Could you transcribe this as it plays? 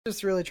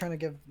just really trying to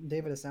give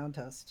David a sound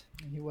test.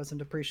 He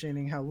wasn't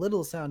appreciating how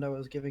little sound I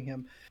was giving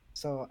him,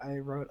 so I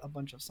wrote a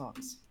bunch of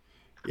songs.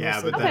 Yeah,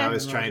 Mostly but then I Aaron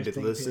was trying Rodgers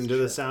to being a piece listen of to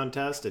the shit. sound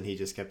test, and he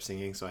just kept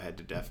singing, so I had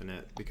to deafen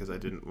it because I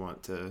didn't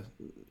want to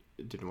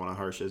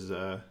harsh his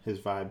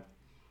vibe.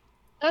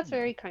 That's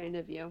very kind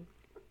of you.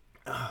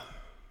 Fuck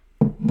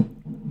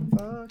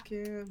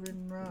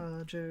Aaron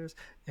Rodgers.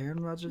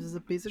 Aaron Rodgers is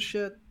a piece of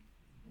shit.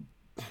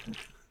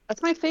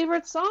 That's my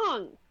favorite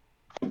song.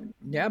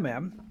 Yeah,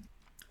 ma'am.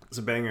 It's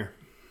a banger.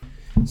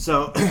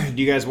 So,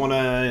 do you guys want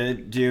to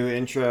do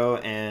intro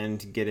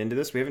and get into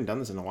this? We haven't done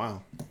this in a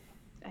while.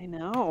 I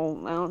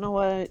know. I don't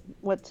know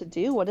what to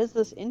do. What is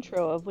this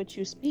intro of which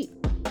you speak?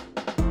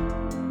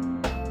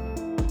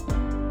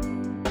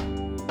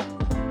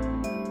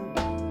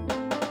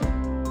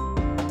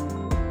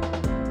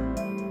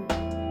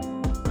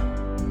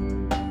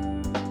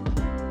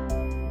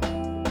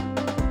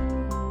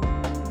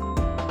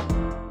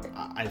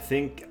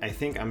 I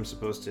think I'm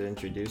supposed to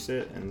introduce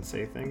it and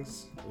say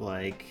things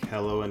like,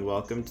 hello and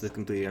welcome to the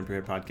Completely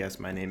Unprepared Podcast.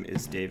 My name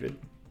is David.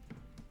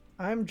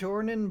 I'm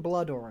Jordan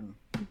Bloodorn.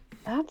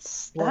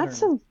 That's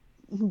a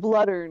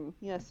Bloodern.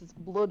 Yes, it's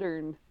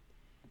Bloodern.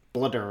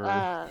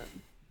 Bloodern.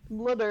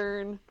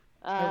 Bloodern.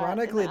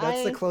 Ironically,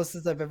 that's the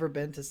closest I've ever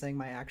been to saying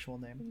my actual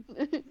name.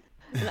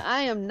 And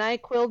I am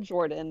NyQuil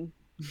Jordan.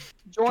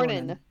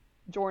 Jordan.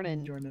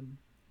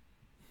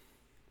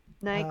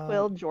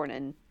 NyQuil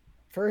Jordan.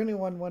 For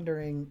anyone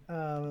wondering,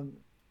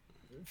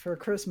 for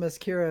Christmas,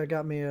 Kira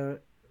got me a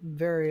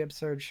very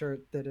absurd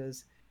shirt that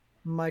is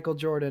Michael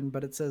Jordan,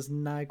 but it says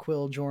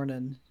NyQuil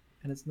Jordan,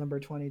 and it's number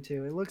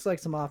 22. It looks like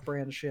some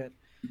off-brand shit,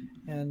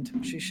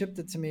 and she shipped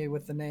it to me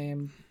with the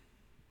name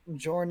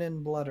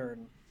Jordan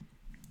Bloodern.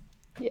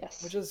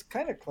 Yes, which is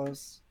kind of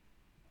close.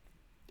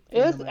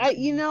 It was, I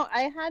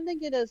had to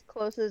get as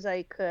close as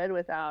I could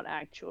without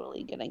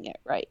actually getting it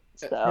right.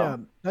 So yeah,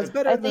 that's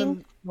better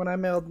than when I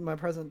mailed my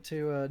present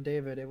to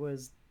David. It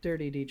was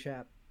Dirty D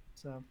Chap.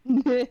 So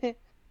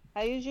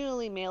I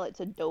usually mail it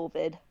to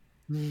Dovid.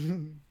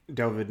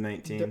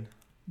 Dovid19.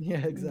 Yeah,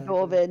 exactly.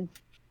 Dovid.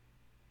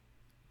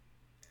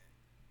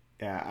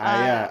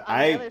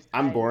 Yeah,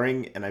 I'm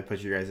boring, and I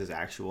put you guys'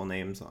 actual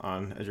names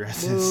on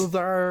addresses.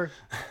 Loser.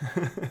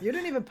 You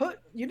didn't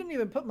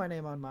even put my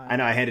name on mine. I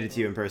know. I handed it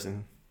to you in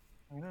person.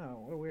 I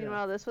know. What a weirdo.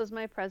 Well, this was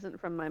my present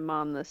from my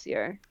mom this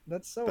year.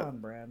 That's so on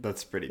brand.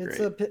 That's pretty great.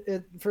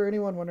 For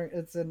anyone wondering,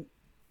 it's a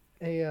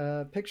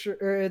picture,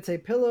 or it's a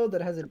pillow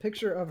that has a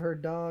picture of her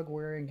dog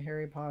wearing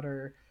Harry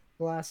Potter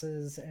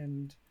glasses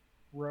and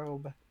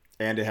robe.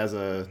 And it has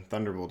a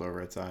thunderbolt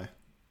over its eye.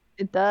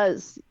 It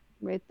does,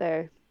 right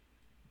there.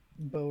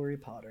 Bowery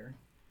Potter.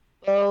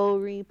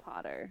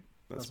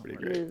 That's pretty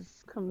great. It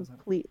is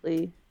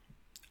completely.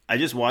 I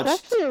just watched.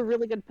 It's actually a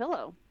really good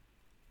pillow.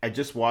 I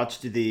just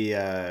watched the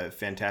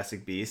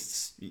Fantastic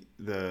Beasts,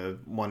 the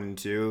 1 and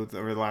 2,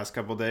 over the last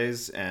couple of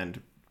days, and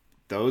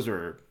those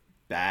are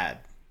bad.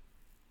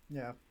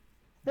 Yeah.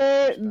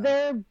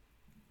 They're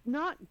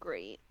not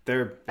great.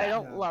 They're bad. I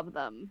don't love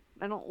them.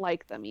 I don't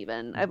like them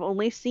even. I've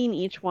only seen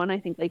each one, I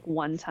think, like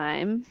one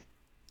time.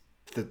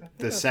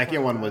 The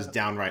second one was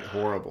downright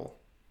horrible.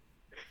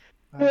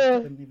 I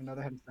didn't even know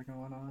they had a second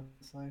one,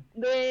 honestly.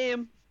 They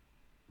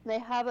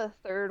have a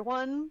third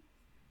one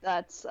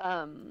that's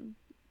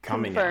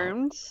coming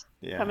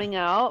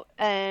out,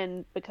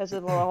 and because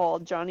of the whole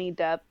Johnny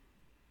Depp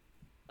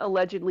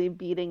allegedly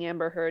beating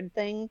Amber Heard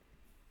thing,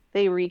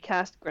 they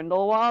recast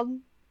Grindelwald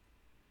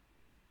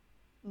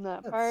in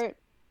that part.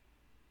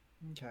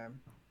 Okay.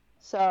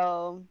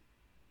 So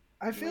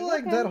I feel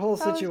like that whole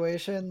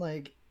situation,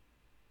 like,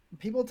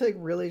 people take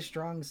really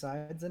strong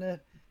sides in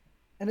it,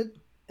 and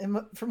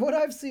from what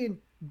I've seen,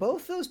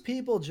 both those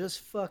people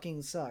just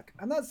fucking suck.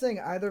 I'm not saying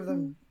either of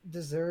them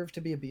deserve to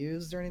be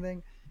abused or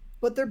anything,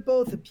 but they're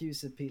both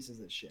abusive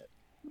pieces of shit.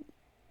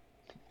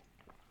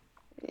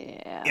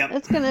 Yeah, yep.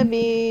 It's gonna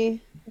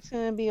be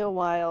a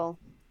while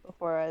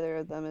before either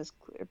of them is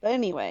clear. But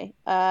anyway,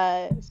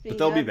 speaking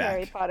of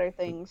Harry Potter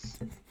things,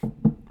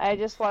 I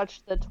just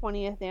watched the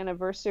 20th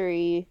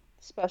anniversary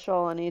special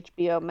on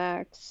HBO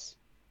Max,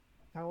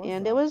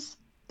 and it was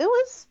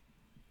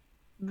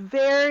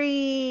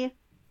very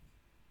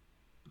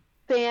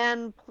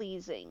fan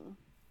pleasing.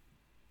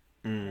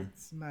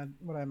 That's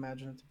what I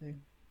imagine it to be.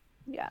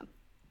 Yeah.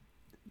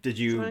 Did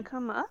you want to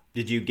come up?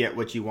 Did you get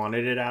what you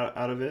wanted it out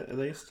of it at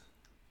least?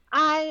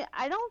 I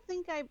don't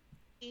think I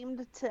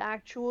aimed to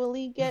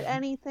actually get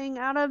anything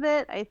out of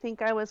it. I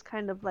think I was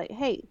kind of like,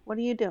 hey, what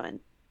are you doing?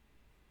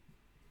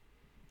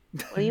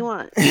 What do you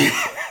want?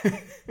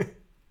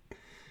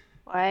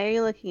 Why are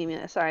you looking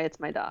at me? Sorry, it's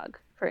my dog,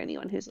 for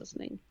anyone who's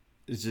listening.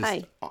 It's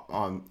just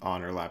on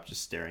her lap,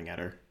 just staring at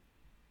her.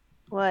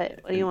 What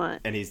do you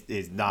want? And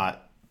he's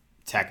not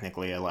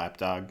technically a lap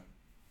dog.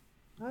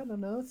 I don't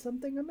know,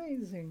 something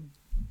amazing.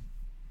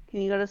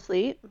 Can you go to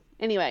sleep?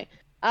 Anyway,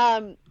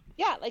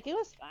 yeah, like, it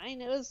was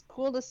fine. It was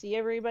cool to see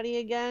everybody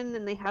again,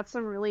 and they had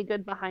some really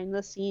good behind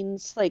the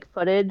scenes, like,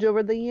 footage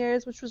over the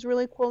years, which was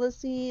really cool to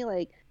see.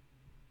 Like,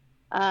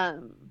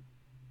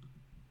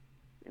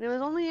 and it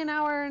was only an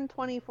hour and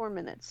 24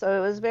 minutes, so it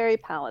was very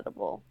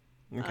palatable.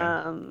 Okay.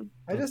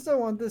 I just don't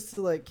want this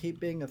to like keep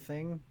being a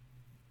thing.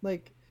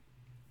 Like,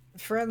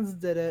 Friends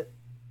did it,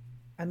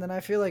 and then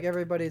I feel like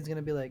everybody's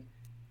gonna be like,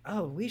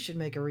 "Oh, we should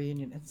make a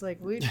reunion." It's like,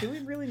 do we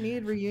really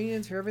need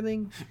reunions for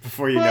everything?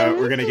 Before you know it,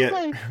 we're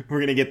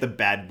gonna get the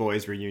Bad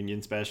Boys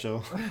reunion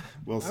special.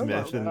 Will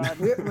Smith and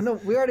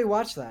we already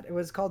watched that. It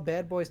was called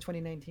Bad Boys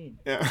 2019.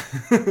 Yeah.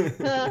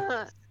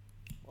 Well,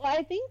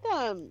 I think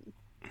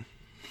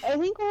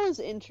what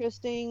was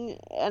interesting,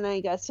 and I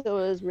guess it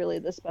was really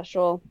the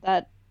special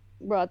that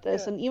brought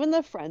this, and even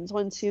the Friends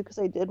one too, because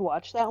I did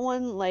watch that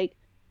one. Like,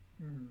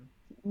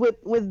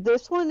 with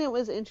this one, it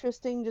was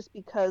interesting just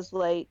because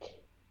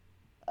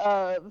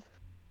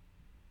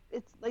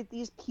it's like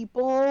these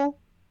people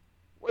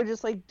were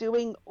just like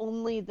doing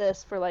only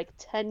this for like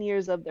 10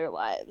 years of their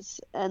lives,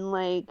 and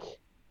like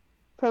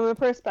from a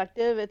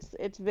perspective,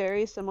 it's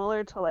very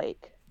similar to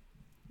like,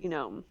 you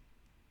know.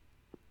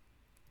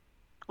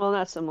 Well,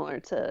 not similar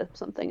to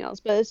something else,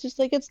 but it's just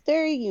like it's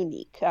very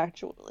unique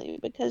actually,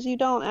 because you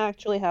don't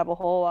actually have a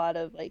whole lot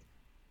of like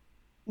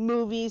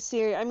movie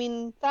series. I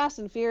mean, Fast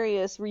and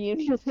Furious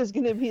reunion is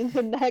going to be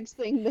the next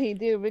thing they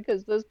do,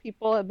 because those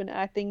people have been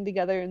acting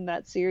together in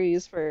that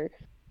series for,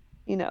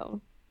 you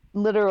know,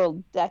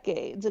 literal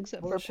decades,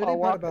 except for Paul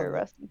Walker,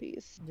 rest in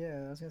peace.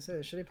 Yeah, I was going to say, the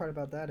shitty part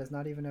about that is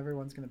not even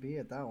everyone's going to be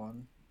at that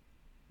one.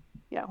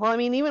 Yeah, well, I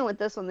mean, even with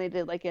this one, they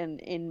did like an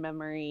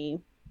in-memory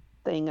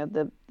thing of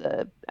the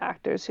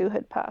actors who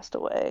had passed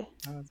away.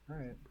 Oh, that's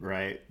right.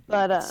 Right.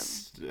 But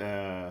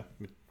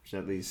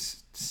at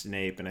least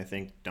Snape, and I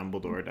think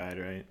Dumbledore died,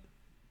 right?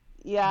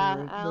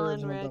 Yeah,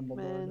 Alan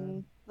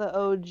Rickman, the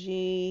OG.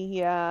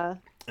 Yeah.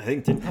 I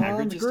think didn't Hagrid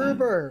Hans just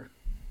Gruber.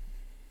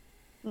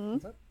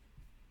 Mm-hmm.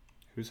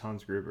 Who's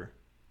Hans Gruber?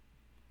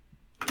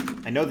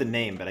 I know the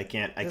name, but I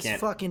can't. This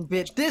fucking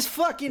bitch.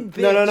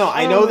 No.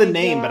 I know the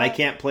name, but I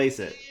can't place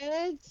it.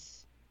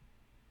 It's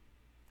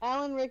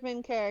Alan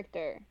Rickman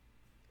character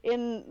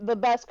in the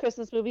best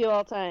Christmas movie of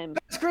all time.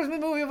 Best Christmas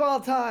movie of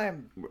all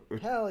time.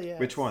 Hell yeah.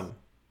 Which one?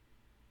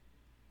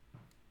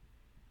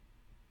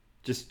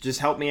 Just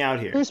help me out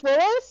here. Bruce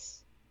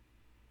Willis?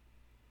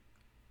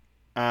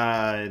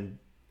 Are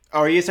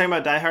you talking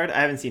about Die Hard? I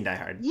haven't seen Die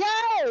Hard.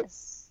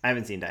 Yes! I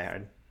haven't seen Die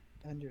Hard.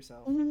 And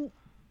yourself.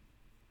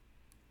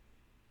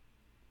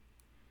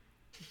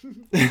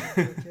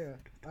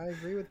 I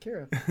agree with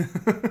Kira.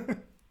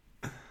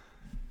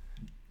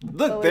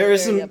 Look,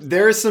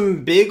 there are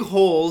some big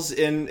holes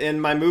in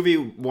my movie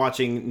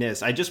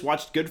watchingness. I just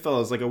watched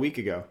Goodfellas like a week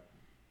ago.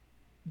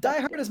 Die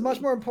Hard is much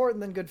more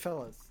important than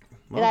Goodfellas.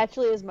 Well, it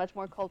actually is much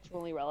more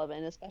culturally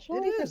relevant,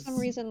 especially for some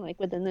reason, like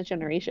within the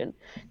generation.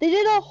 They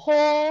did a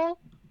whole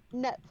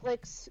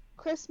Netflix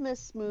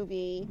Christmas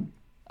movie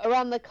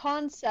around the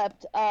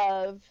concept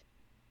of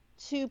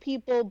two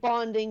people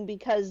bonding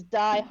because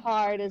Die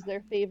Hard is their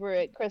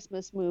favorite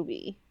Christmas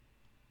movie.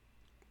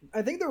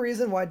 I think the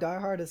reason why Die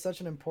Hard is such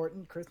an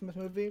important Christmas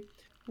movie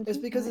is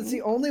because it's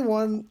the only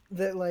one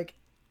that like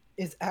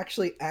is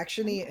actually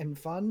actiony and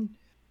fun.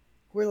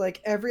 Where like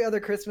every other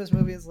Christmas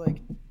movie is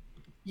like,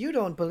 you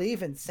don't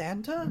believe in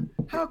Santa?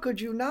 How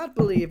could you not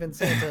believe in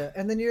Santa?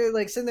 And then you're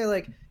like sitting there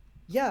like,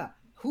 yeah,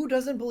 who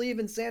doesn't believe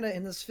in Santa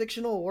in this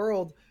fictional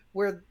world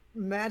where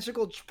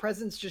magical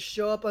presents just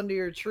show up under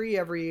your tree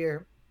every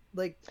year?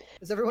 Like,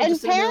 is everyone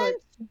just sitting there like...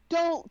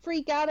 don't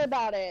freak out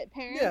about it.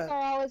 Parents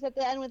are always at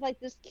the end with like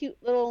this cute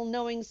little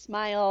knowing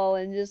smile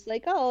and just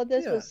like, oh,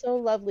 this was so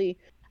lovely.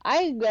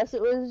 I guess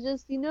it was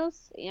just,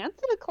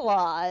 Santa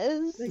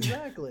Claus.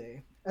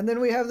 Exactly. And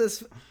then we have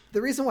this,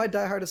 the reason why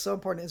Die Hard is so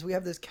important is we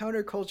have this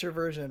counterculture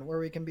version where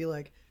we can be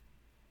like,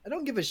 I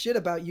don't give a shit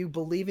about you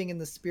believing in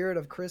the spirit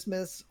of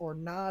Christmas or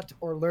not,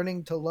 or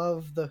learning to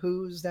love the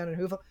Who's down in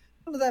Whoville.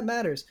 None of that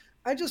matters.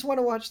 I just want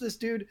to watch this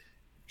dude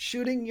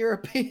shooting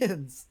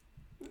Europeans.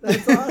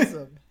 That's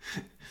awesome.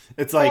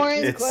 It's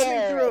like it's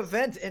climbing through a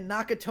vent in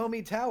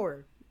Nakatomi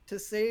Tower to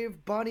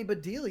save Bonnie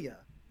Bedelia.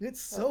 It's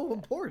so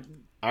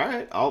important. All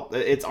right,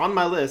 it's on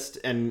my list,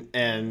 and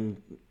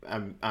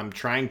I'm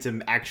trying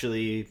to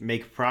actually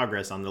make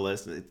progress on the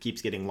list. It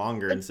keeps getting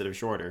longer instead of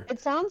shorter.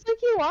 It sounds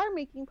like you are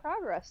making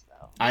progress,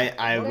 though.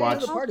 I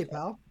watched the party,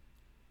 pal.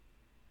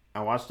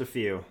 I watched a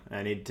few.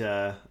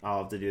 I'll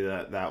have to do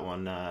that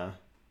one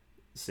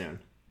soon.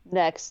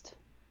 Next,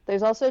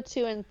 there's also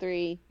 2 and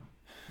 3,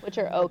 which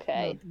are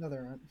okay. No,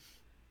 they're not.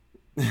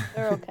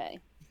 They're okay.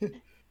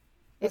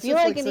 If you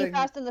like any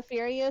Fast and the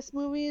Furious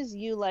movies,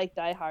 you like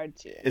Die Hard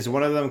too. Is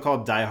one of them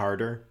called Die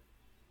Harder?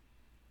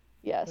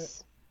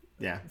 Yes.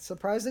 Yeah.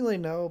 Surprisingly,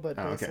 no, but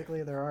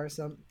basically there are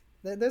some.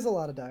 There's a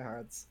lot of Die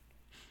Hards.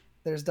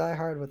 There's Die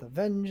Hard with a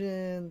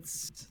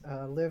Vengeance,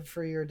 Live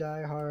for Your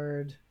Die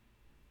Hard.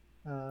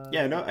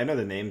 Yeah, I know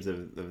the names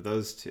of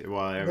those two.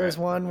 Well, there's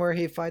one where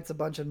he fights a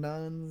bunch of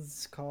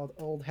nuns called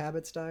Old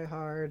Habits Die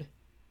Hard.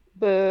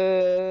 Boo.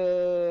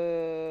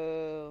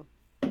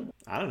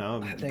 I don't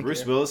know.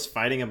 Bruce Willis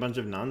fighting a bunch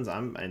of nuns.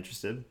 I'm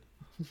interested.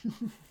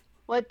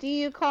 What do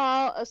you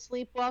call a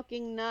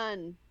sleepwalking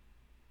nun?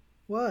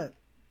 What?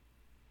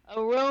 A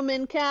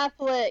Roman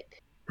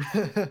Catholic.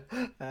 I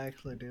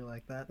actually do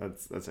like that.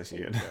 That's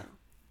actually good.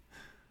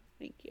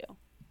 Thank you.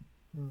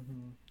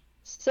 Mm-hmm.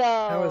 So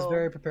I was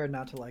very prepared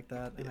not to like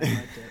that, and I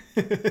liked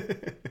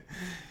it.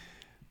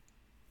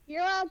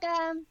 You're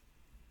welcome.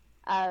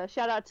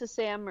 Shout out to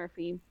Sam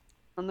Murphy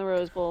on the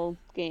Rose Bowl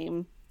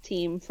game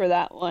team for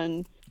that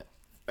one.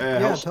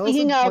 Yeah,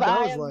 speaking of,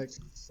 that was like.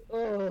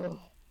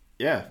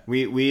 Yeah,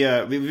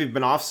 we've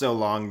been off so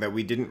long that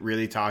we didn't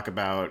really talk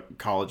about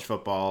college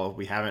football.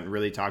 We haven't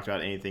really talked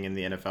about anything in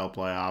the NFL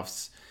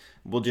playoffs.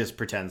 We'll just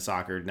pretend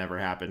soccer never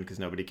happened because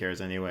nobody cares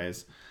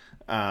anyways.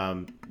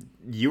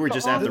 You were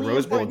just at the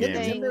Rose Bowl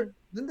game.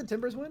 Didn't the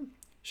Timbers win?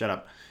 Shut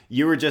up.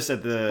 You were just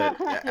at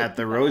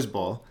the Rose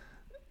Bowl.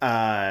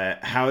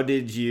 How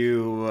did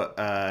you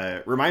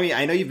remind me?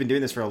 I know you've been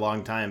doing this for a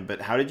long time,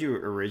 but how did you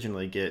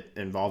originally get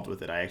involved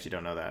with it? I actually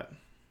don't know that.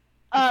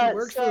 You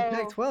worked for the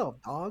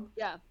Pac-12, dog.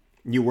 Yeah.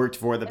 You worked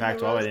for the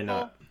Pac-12. I didn't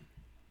know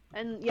that.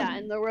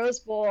 And the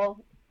Rose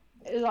Bowl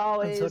is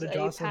always a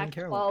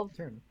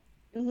Pac-12.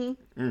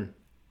 Mm-hmm.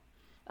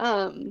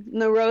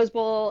 The Rose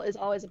Bowl is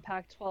always a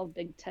Pac-12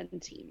 Big Ten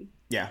team.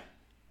 Yeah.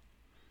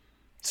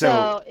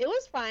 So it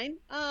was fine.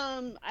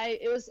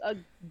 It was a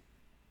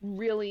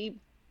really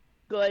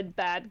good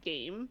bad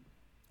game.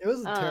 It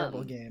was a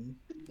terrible game.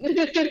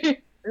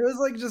 It was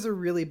like just a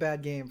really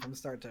bad game from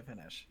start to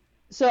finish.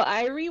 So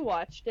I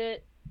rewatched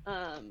it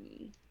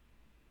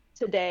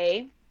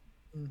today,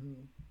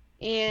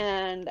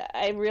 and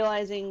I'm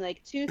realizing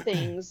like two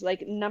things.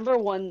 Like number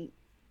one,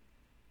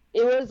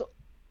 it was a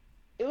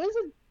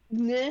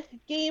meh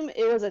game.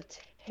 It was a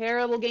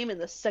terrible game in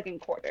the second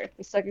quarter.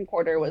 The second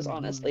quarter was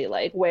honestly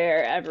like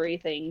where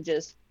everything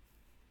just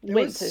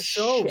went to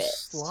shit.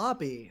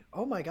 Sloppy.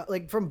 Oh my god!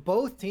 Like from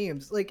both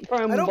teams. Like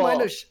from I don't both.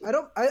 mind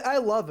I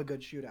love a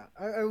good shootout.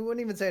 I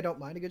wouldn't even say I don't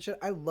mind a good shootout.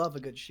 I love a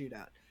good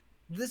shootout.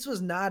 This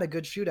was not a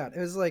good shootout. It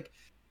was like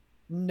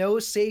no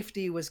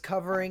safety was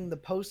covering the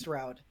post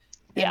route.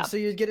 And so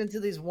you'd get into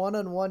these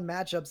one-on-one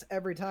matchups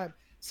every time.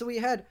 So we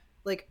had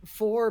like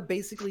 4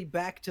 basically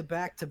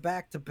back-to-back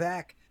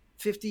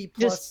 50 plus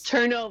just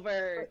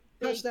turnover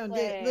touchdown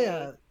game.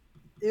 Yeah.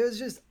 It was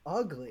just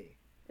ugly.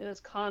 It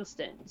was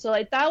constant. So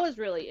like that was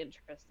really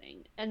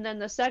interesting. And then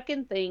the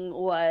second thing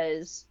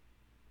was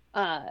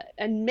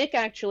and Mick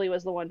actually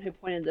was the one who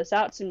pointed this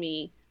out to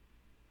me,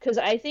 because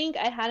I think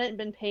I hadn't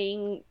been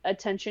paying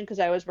attention because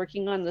I was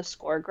working on the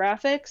score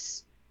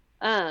graphics.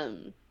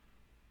 But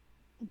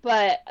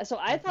so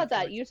I thought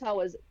that Utah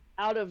was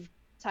out of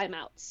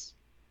timeouts.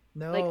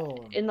 No.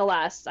 Like in the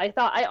last, I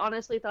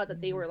honestly thought that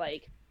they were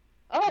like,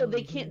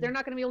 they're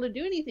not going to be able to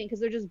do anything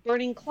because they're just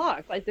burning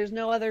clock. Like there's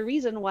no other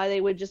reason why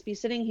they would just be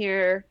sitting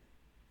here,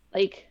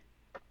 like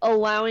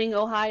allowing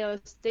Ohio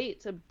State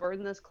to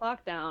burn this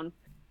clock down.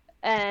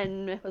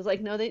 And it was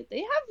like, no, they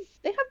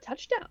have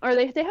touchdown, or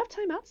they have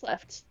timeouts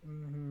left.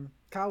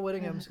 Kyle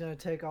Whittingham's going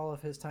to take all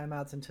of his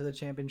timeouts into the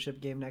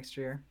championship game next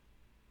year.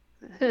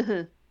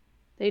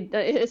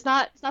 It's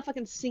not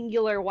fucking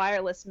singular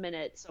wireless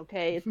minutes,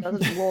 okay? It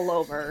doesn't roll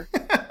over.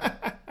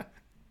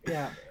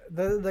 Yeah,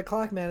 the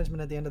clock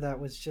management at the end of that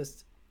was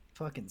just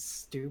fucking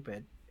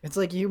stupid. It's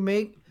like you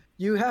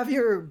have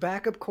your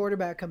backup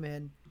quarterback come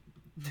in.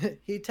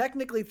 He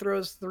technically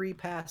throws 3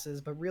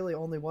 passes, but really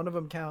only one of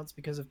them counts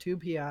because of 2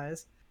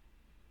 PIs.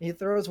 He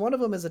throws one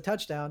of them as a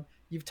touchdown.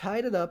 You've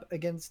tied it up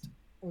against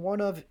one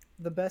of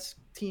the best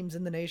teams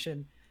in the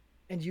nation,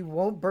 and you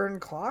won't burn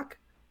clock?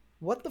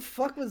 What the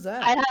fuck was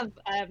that? I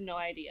have no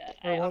idea.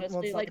 I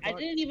honestly I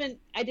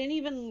didn't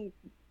even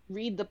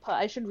read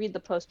I should read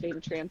the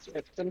post-game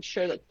transcript because I'm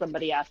sure that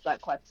somebody asked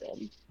that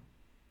question.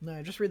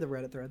 No, just read the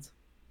Reddit threads.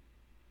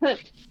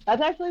 That's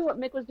actually what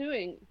Mick was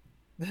doing.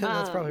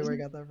 That's probably where I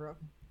got that from.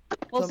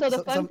 Well,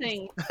 the fun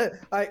thing.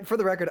 For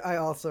the record, I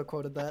also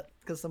quoted that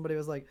because somebody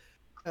was like,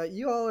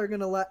 "You all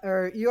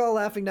are you all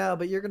laughing now,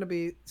 but you're gonna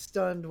be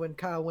stunned when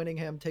Kyle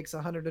Whittingham takes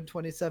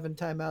 127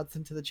 timeouts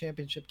into the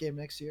championship game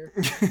next year."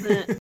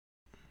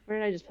 Where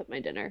did I just put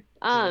my dinner?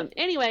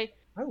 Anyway.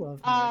 I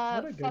love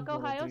him. Fuck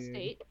Ohio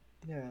State.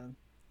 Yeah.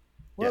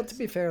 Well, to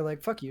be fair,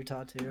 like fuck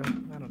Utah too.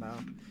 I don't know.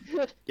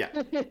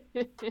 Yeah.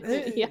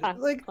 Yeah.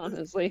 Like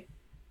honestly.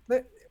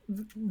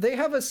 They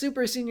have a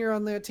super senior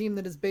on their team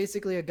that is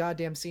basically a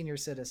goddamn senior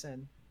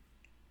citizen.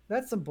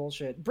 That's some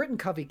bullshit. Britton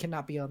Covey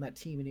cannot be on that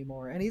team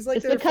anymore, and he's like,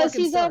 it's because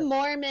he's a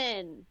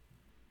Mormon.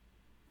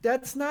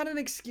 That's not an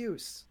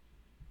excuse.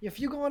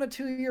 If you go on a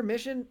 2-year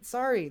mission,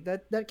 sorry,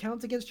 that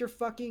counts against your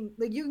fucking.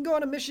 Like you can go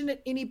on a mission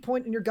at any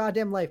point in your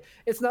goddamn life.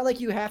 It's not like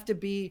you have to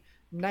be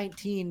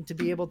 19 to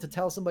be able to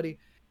tell somebody,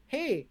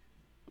 "Hey,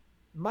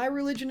 my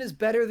religion is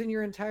better than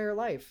your entire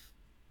life."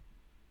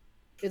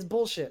 It's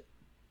bullshit.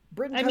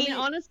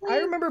 Honestly, I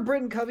remember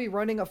Britton Covey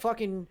running a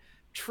fucking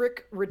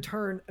trick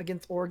return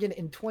against Oregon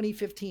in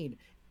 2015.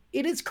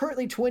 It is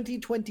currently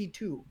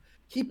 2022.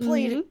 He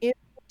played in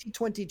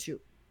 2022.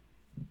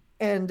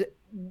 And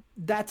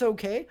that's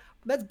okay.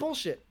 That's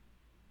bullshit.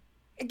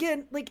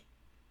 Again, like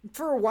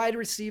for a wide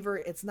receiver,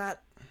 it's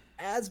not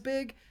as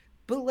big,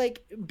 but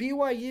like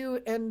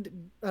BYU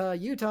and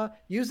Utah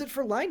use it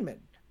for linemen.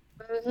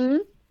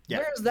 Yeah.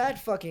 Where's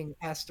that fucking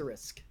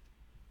asterisk?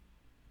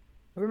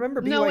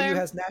 Remember, BYU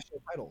has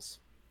national titles.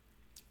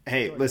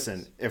 Hey,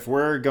 listen, if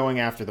we're going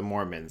after the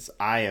Mormons,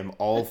 I am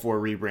all for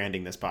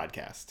rebranding this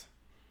podcast.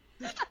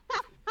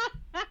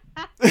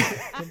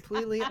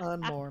 Completely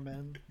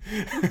un-Mormon.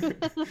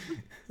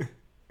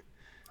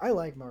 I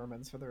like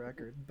Mormons, for the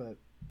record, but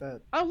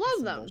I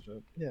love them.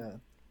 Bullshit. Yeah.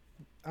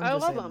 I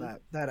love them.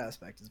 That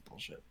aspect is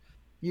bullshit.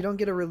 You don't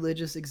get a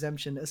religious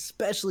exemption,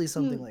 especially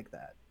something like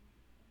that.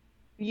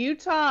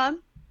 Utah,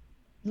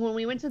 when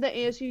we went to the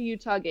ASU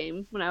Utah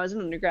game when I was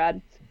an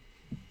undergrad,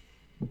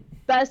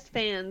 best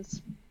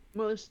fans,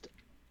 most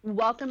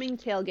welcoming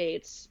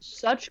tailgates,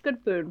 such good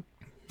food.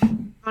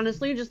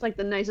 Honestly, just like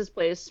the nicest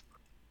place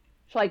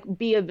to like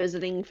be a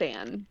visiting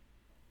fan.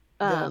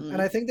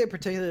 And I think they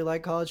particularly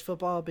like college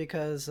football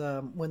because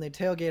when they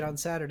tailgate on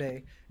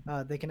Saturday,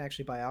 they can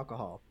actually buy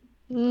alcohol.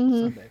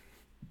 Sunday.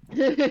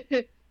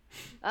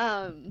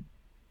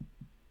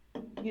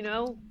 You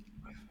know,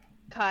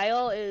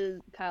 Kyle's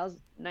a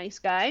nice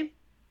guy.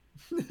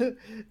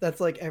 That's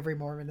like every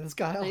Mormon is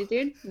Kyle.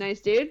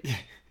 Nice dude.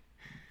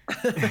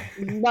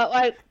 But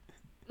like,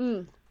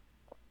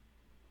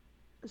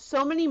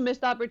 so many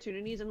missed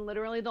opportunities, and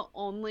literally the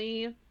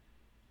only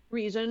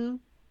reason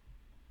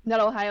that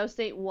Ohio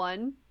State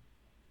won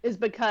is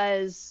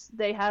because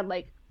they had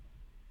like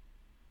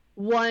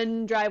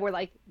one drive where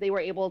like they were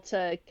able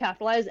to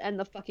capitalize, and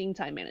the fucking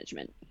time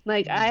management.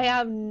 Like I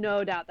have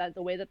no doubt that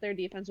the way that their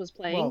defense was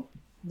playing. Well,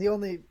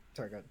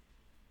 sorry, go ahead.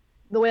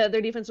 The way that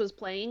their defense was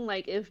playing,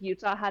 like if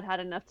Utah had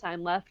enough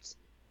time left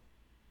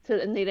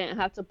and they didn't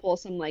have to pull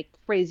some like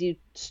crazy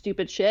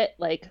stupid shit,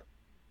 like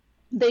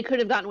they could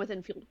have gotten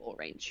within field goal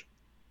range.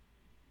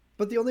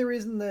 But the only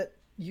reason that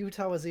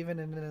Utah was even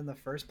in the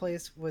first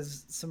place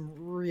was some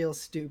real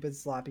stupid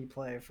sloppy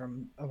play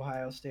from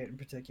Ohio State in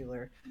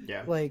particular.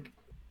 Yeah. Like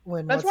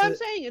that's why I'm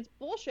saying it's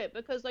bullshit,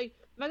 because like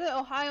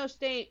Ohio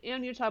State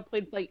and Utah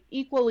played like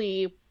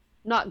equally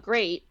not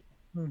great,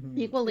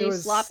 equally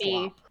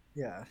sloppy.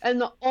 Yeah. And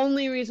the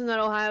only reason that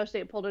Ohio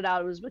State pulled it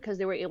out was because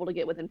they were able to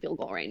get within field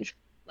goal range.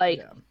 Like,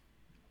 yeah.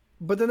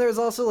 But then there was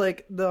also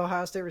like the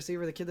Ohio State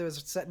receiver, the kid that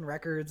was setting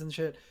records and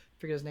shit. I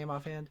forget his name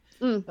offhand.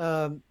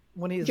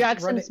 When he's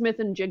Jackson Smith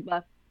and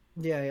Jigba.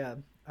 Yeah.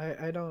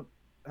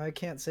 I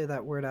can't say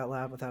that word out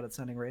loud without it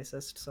sounding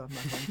racist, so I'm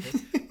not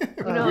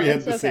going to. We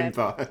had the same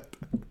thought.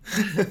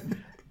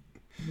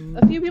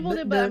 A few people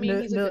did, but I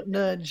mean, he's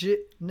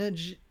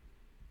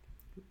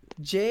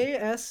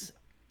JSN.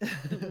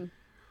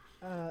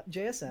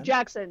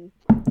 Jackson.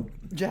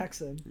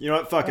 You know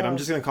what? Fuck it. I'm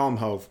just gonna call him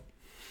Hove.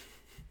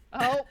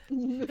 Oh.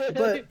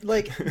 But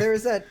like, there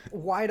was that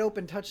wide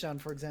open touchdown,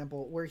 for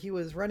example, where he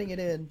was running it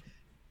in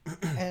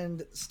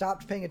and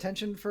stopped paying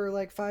attention for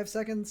like 5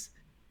 seconds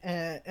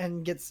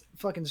and gets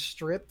fucking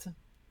stripped.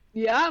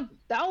 Yeah,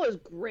 that was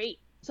great.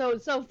 So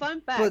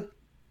fun fact. But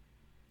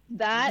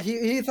that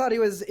he thought he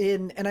was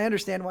in, and I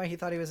understand why he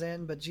thought he was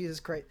in, but Jesus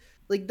Christ,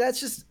 like that's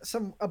just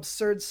some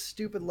absurd,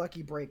 stupid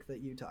lucky break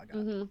that Utah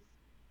got.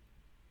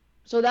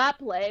 So that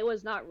play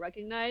was not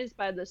recognized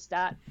by the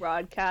stat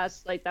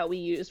broadcast like that we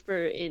use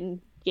for in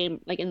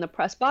game, like in the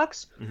press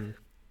box.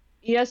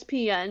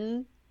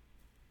 ESPN,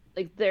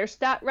 like their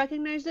stat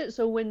recognized it.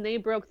 So when they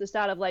broke the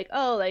stat of like,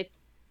 oh, like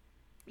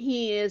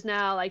he is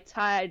now like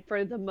tied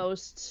for the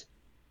most,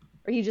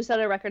 or he just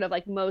set a record of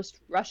like most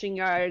rushing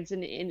yards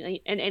in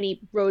any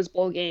Rose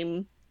Bowl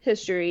game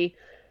history.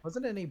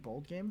 Wasn't it any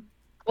bowl game?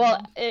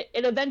 Well, it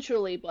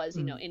eventually was,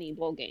 any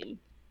bowl game.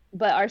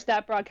 But our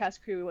stat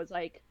broadcast crew was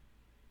like,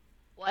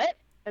 what?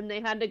 And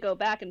they had to go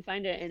back and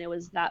find it, and it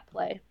was that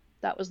play.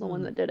 That was the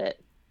one that did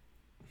it.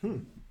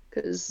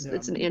 Because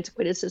it's an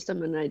antiquated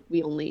system, and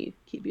we only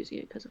keep using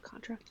it because of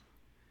contract.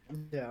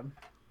 Yeah.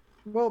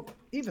 Well,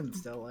 even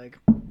still, like,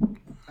 I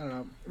don't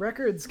know.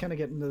 Records kind of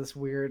get into this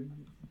weird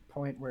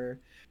point where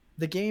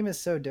the game is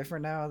so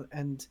different now,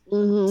 and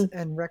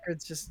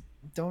records just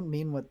don't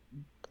mean what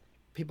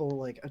people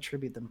like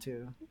attribute them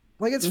to.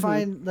 Like, it's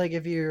fine, like,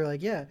 if you're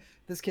like, yeah,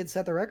 this kid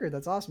set the record,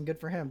 that's awesome, good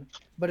for him.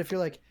 But if you're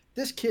like,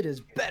 this kid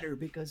is better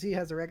because he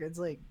has a record, it's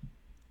like,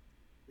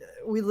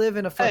 we live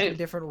in a fucking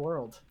different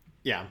world.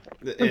 Yeah.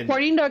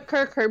 According to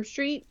Kirk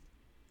Herbstreit,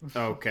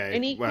 okay.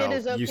 Any kid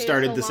is okay, you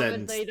started the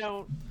sentence. They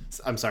don't.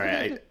 I'm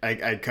sorry,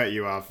 I cut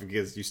you off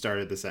because you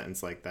started the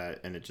sentence like that,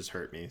 and it just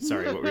hurt me.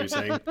 Sorry, what were you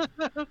saying?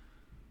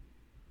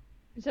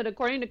 He said,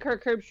 according to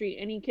Kirk Herbstreit,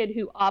 any kid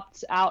who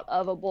opts out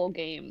of a bowl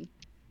game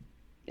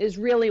is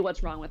really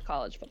what's wrong with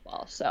college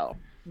football. So.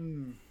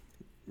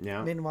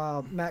 Yeah.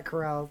 Meanwhile, Matt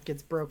Corral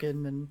gets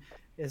broken and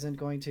isn't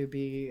going to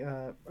be,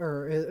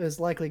 or is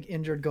likely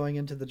injured going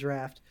into the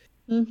draft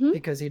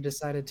because he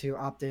decided to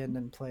opt in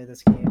and play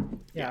this game.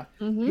 Yeah.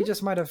 He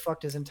just might have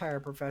fucked his entire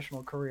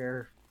professional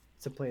career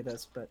to play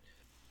this, but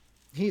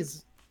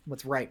he's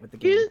what's right with the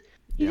game.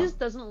 He just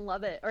doesn't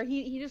love it, or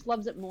he just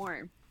loves it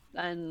more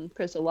than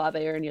Chris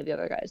Olave or any of the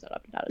other guys that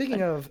opted out.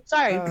 Speaking of,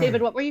 sorry,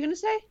 David, what were you going to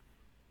say?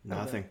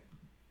 Nothing.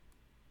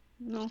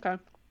 Okay.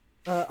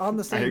 On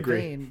the same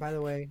vein, by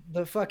the way,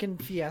 the fucking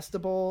Fiesta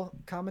Bowl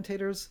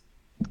commentators,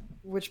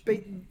 which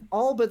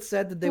all but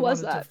said that they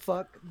wanted to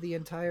fuck the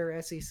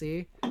entire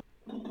SEC.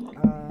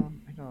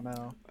 I don't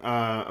know.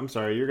 I'm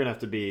sorry. You're gonna have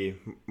to be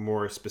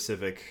more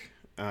specific.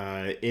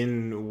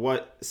 In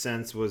what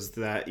sense was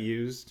that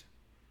used?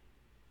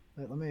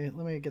 Let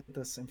me get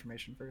this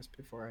information first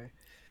before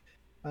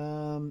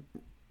I.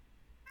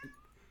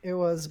 It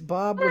was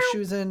Bob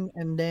Wischusen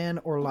and Dan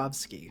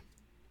Orlovsky.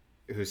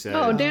 Who said?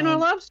 Oh, Dan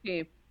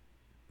Orlovsky.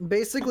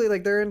 Basically,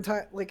 like their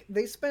entire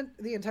they spent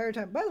the entire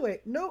time. By the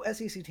way, no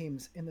SEC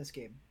teams in this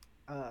game.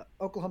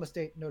 Oklahoma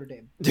State, Notre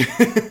Dame.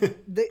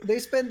 they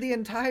spend the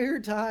entire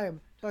time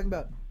talking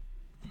about,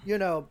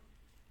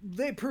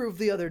 they proved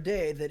the other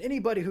day that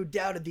anybody who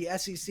doubted the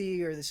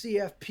SEC or the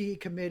CFP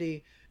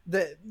committee,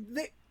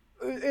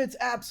 it's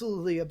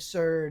absolutely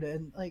absurd.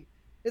 And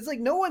it's like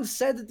no one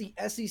said that the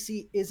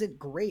SEC isn't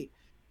great.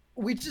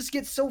 We just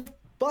get so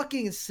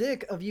fucking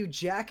sick of you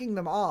jacking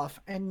them off,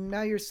 and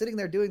now you're sitting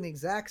there doing the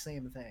exact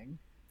same thing.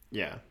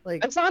 Yeah.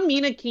 I saw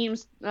Mina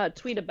Keem's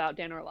tweet about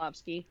Dan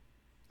Orlovsky.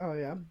 Oh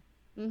yeah.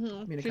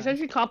 Mm-hmm. She said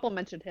she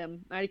complimented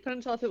him. I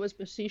couldn't tell if it was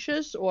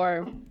facetious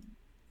or.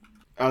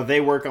 Oh,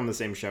 they work on the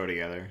same show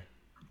together.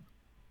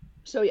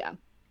 So yeah.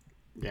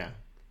 Yeah.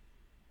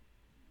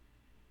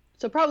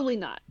 So probably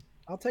not.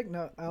 I'll take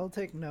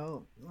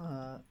no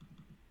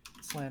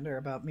slander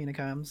about Mina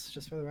Kimes,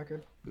 just for the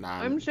record.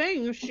 Nah, I'm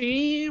saying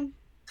she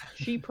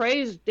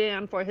praised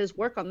Dan for his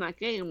work on that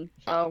game.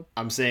 So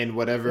I'm saying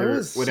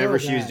whatever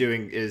she was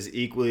doing is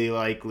equally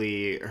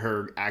likely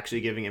her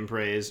actually giving him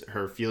praise,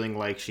 her feeling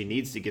like she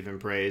needs to give him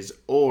praise,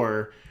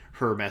 or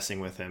her messing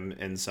with him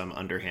in some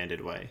underhanded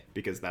way,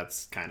 because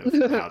that's kind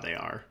of how they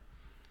are.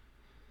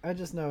 I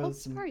just know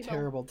it's some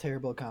terrible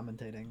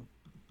commentating.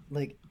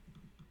 Like,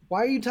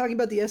 why are you talking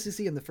about the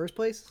SEC in the first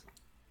place?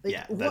 Like,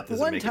 yeah, that doesn't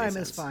one make any time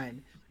sense. is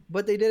fine,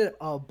 but they did it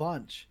a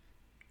bunch.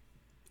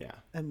 Yeah.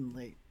 And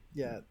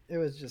it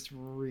was just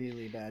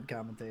really bad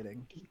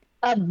commentating.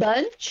 A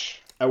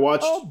bunch? I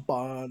watched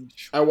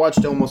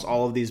almost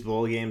all of these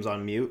bowl games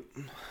on mute,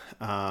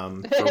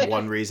 for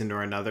one reason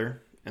or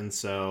another, and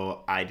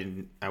so I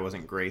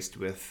wasn't graced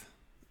with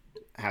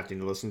having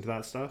to listen to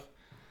that stuff.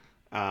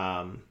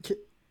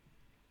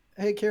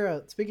 Hey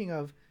Kira, speaking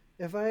of,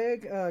 if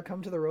I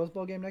come to the Rose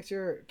Bowl game next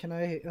year, can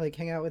I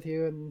hang out with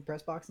you in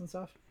press box and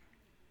stuff?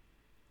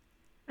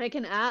 I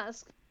can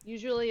ask.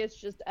 Usually it's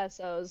just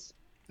SOs.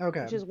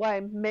 Okay. Which is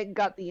why Mick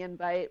got the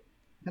invite.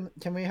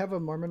 Can we have a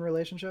Mormon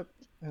relationship?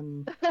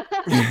 And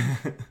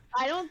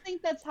I don't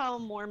think that's how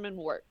Mormon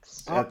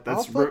works. I'll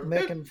put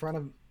Mick in front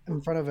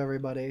of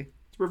everybody.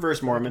 It's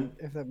reverse Mormon.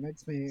 If that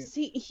makes me.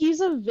 See, he's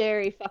a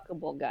very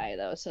fuckable guy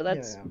though, so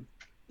that's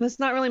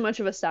not really much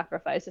of a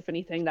sacrifice. If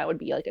anything, that would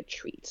be like a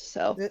treat.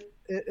 So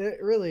it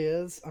really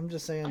is. I'm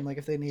just saying,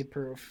 if they need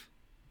proof,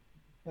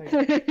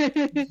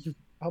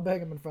 I'll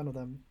beg him in front of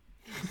them.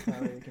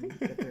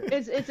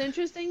 It's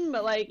interesting,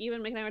 but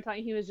even Mick and I were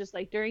talking, he was just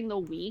during the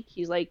week,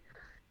 he's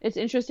it's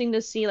interesting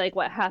to see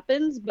what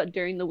happens, but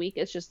during the week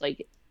it's just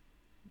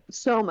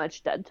so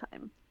much dead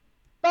time.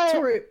 But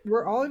sorry,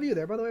 were all of you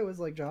there, by the way?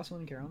 Was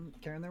Jocelyn and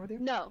Karen there with you?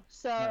 No.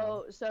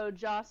 So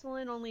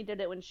Jocelyn only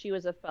did it when she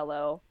was a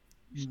fellow.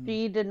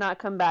 She did not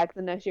come back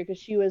the next year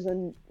because she was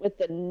with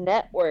the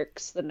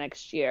networks the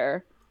next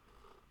year.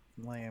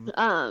 Lame.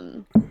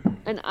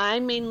 And I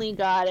mainly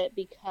got it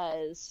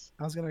because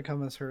I was gonna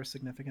come as her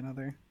significant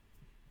other.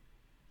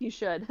 You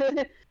should.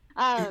 You're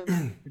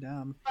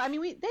dumb. I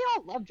mean, they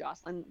all love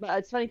Jocelyn, but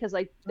it's funny because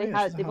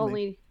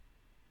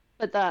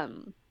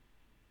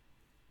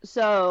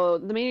so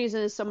the main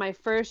reason is my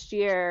first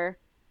year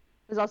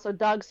was also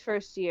Doug's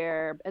first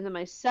year, and then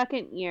my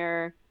second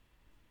year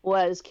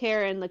was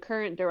Karen, the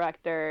current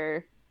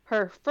director,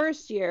 her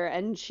first year,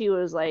 and she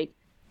was like,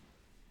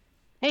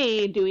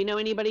 hey, do we know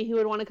anybody who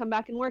would want to come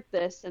back and work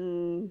this?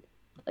 And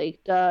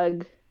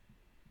Doug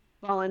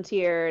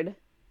volunteered,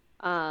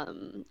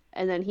 and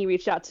then he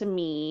reached out to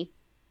me.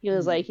 He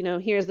was like,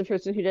 here's the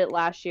person who did it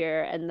last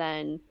year, and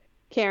then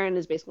Karen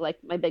is basically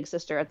my big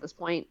sister at this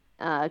point,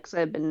 because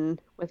I've been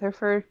with her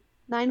for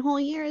 9 whole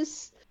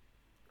years,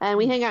 and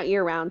we hang out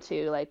year round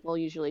too. We'll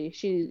usually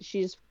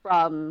she's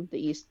from the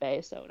East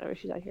Bay, so whenever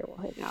she's out here, we'll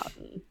hang out.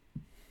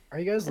 Are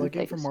you guys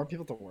looking for more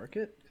people to work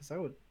it? Because I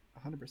would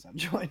 100%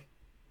 join.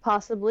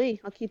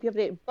 Possibly. I'll keep you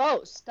updated.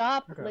 Bo,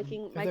 stop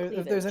licking my cleavage.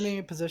 If there's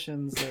any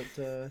positions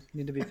that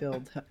need to be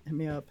filled, hit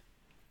me up.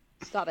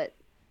 Stop it.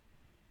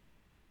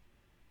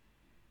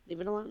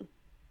 Leave it alone.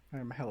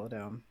 I'm hella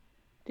down.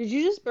 Did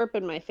you just burp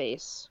in my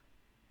face?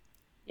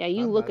 Yeah,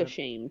 you look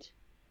ashamed.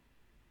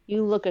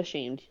 You look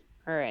ashamed.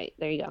 All right,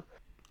 there you go.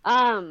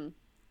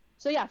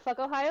 So yeah, fuck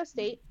Ohio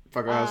State.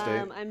 Fuck Ohio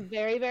State. I'm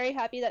very, very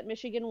happy that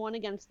Michigan won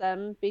against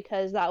them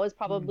because that was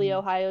probably one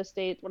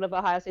of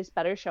Ohio State's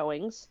better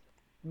showings.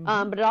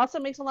 But it also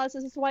makes a lot of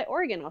sense as to why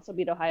Oregon also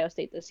beat Ohio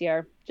State this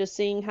year. Just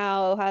seeing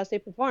how Ohio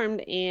State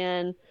performed,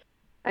 and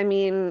I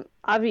mean,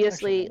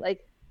 obviously,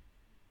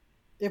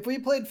 if we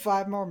played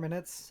 5 more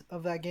minutes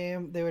of that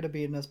game, they would have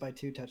beaten us by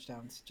 2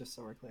 touchdowns. Just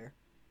so we're clear.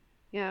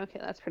 Yeah, okay,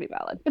 that's pretty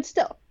valid, but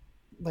still,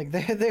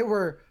 they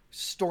were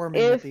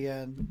storming at the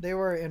end. They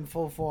were in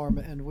full form,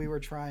 and we were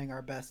trying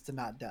our best to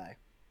not die.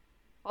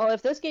 Well,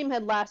 if this game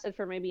had lasted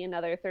for maybe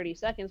another 30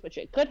 seconds, which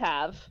it could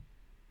have.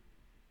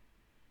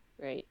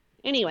 great.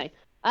 Anyway,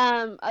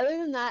 other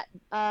than that,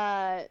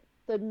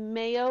 the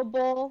Mayo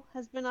Bowl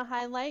has been a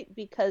highlight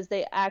because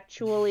they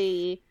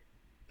actually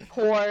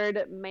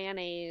poured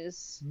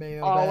mayonnaise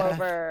all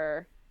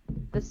over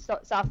the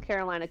South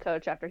Carolina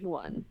coach after he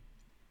won.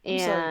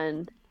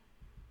 And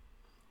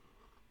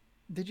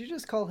did you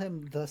just call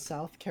him the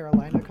South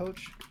Carolina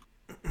coach?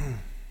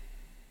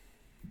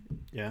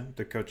 Yeah,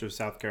 the coach of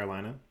South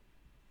Carolina.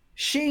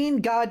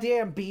 Shane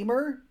goddamn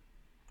Beamer?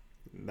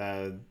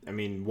 I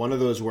mean, one of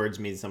those words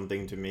means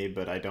something to me,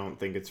 but I don't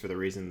think it's for the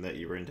reason that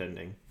you were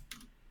intending.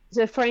 Is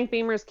it Frank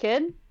Beamer's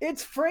kid?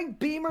 It's Frank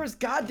Beamer's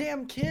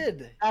goddamn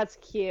kid. That's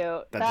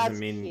cute. That doesn't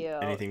mean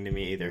anything to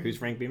me either. Who's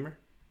Frank Beamer?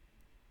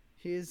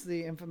 He's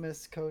the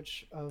infamous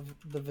coach of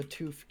the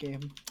Vatoof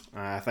game.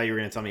 I thought you were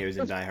going to tell me he was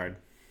in Die Hard.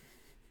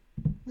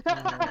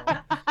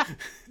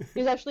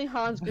 He's actually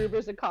Hans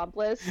Gruber's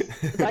accomplice.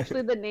 It's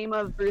actually the name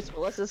of Bruce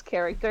Willis's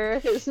character.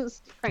 This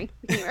is Frank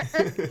Beamer.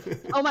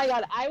 Oh my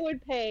god, I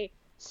would pay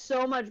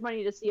so much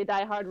money to see a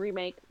Die Hard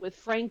remake with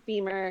Frank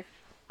Beamer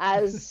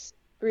as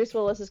Bruce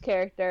Willis's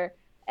character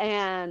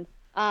and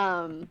Nick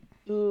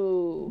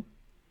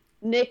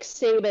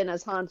Saban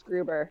as Hans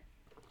Gruber.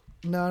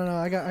 No,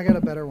 I got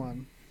a better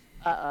one.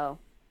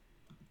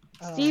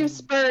 Steve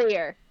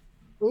Spurrier.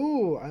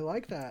 Ooh, I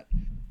like that.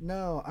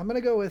 No, I'm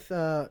gonna go with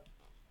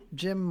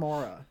Jim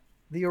Mora,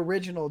 the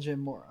original Jim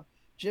Mora,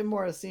 Jim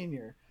Mora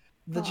Sr.,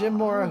 the Jim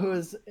Mora who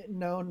is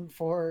known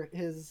for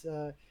his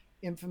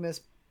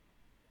infamous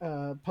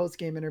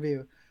post-game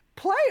interview.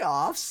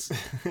 Playoffs?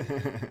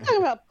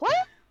 Talking about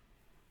playoffs?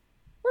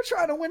 We're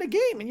trying to win a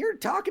game, and you're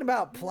talking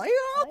about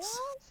playoffs?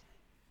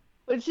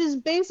 Which is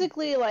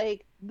basically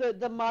like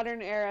the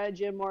modern era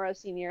Jim Mora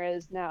Sr.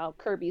 is now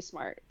Kirby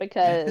Smart,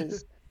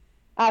 because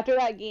after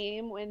that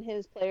game, when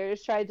his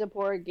players tried to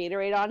pour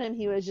Gatorade on him,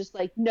 he was just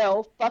like,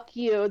 no, fuck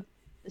you.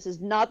 This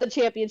is not the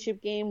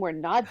championship game. We're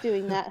not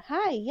doing that.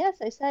 Hi, yes,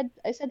 I said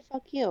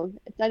fuck you.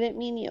 I didn't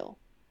mean you.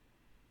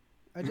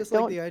 I just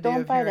like the idea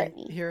of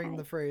hearing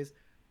the phrase,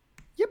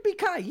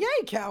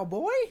 yippee-ki-yay,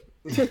 cowboy!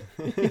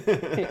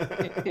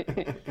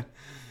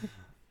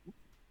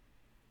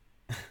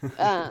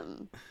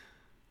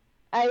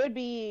 I would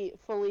be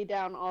fully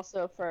down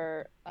also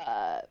for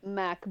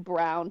Mac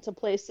Brown to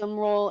play some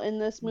role in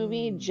this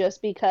movie,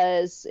 just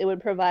because it would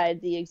provide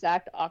the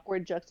exact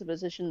awkward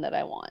juxtaposition that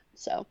I want.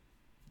 So,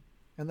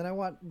 and then I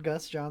want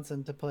Gus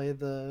Johnson to play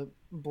the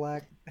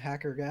black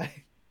hacker guy.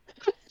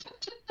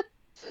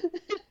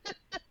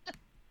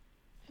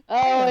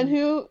 And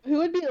who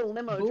would be the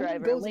limo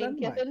driver? Lane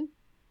Kiffin?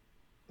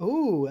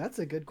 Ooh, that's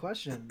a good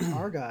question.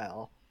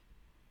 Argyle.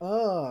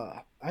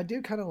 I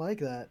do kind of like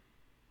that.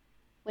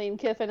 Lane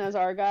Kiffin as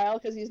Argyle,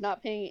 because he's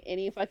not paying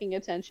any fucking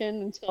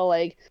attention until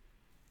like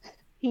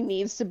he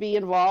needs to be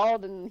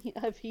involved, and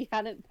if he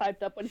hadn't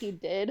piped up when he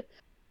did,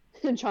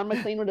 John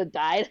McClane would have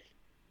died.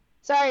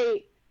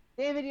 Sorry,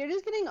 David, you're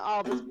just getting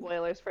all the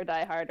spoilers for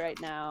Die Hard right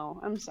now.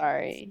 I'm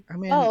sorry. I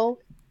mean,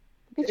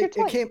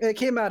 it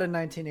came out in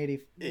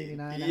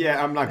 1989.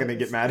 Yeah, I'm not gonna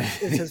get mad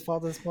at it. It's his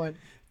fault at this point.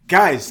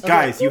 Guys,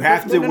 you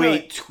have to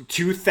wait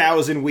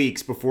 2,000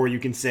 weeks before you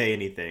can say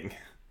anything.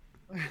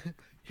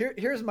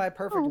 Here's my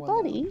perfect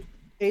one.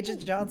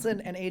 Agent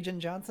Johnson and Agent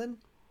Johnson.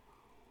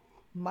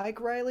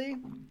 Mike Riley,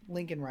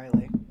 Lincoln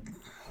Riley.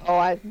 Oh,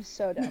 I'm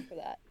so down for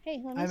that.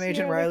 Hey, I'm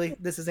Agent Riley.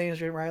 This is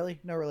Agent Riley.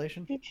 No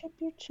relation. You chip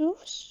your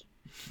tooth?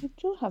 You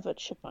do have a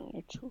chip on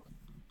your tooth.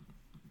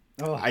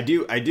 Oh, I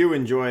do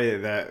enjoy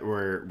that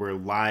we're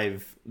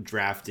live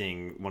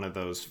drafting one of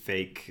those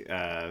fake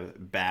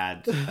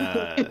bad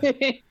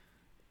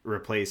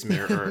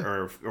replacement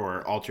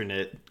or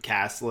alternate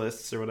cast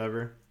lists or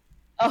whatever.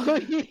 Oh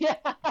yeah.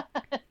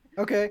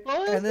 Okay.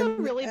 What was the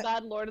really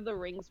bad Lord of the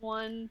Rings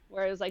one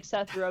where it was like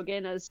Seth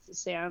Rogen as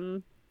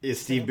Sam? Yeah,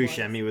 Steve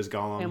Buscemi was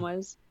Gollum. Sam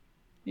was.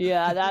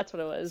 Yeah, that's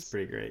what it was. It's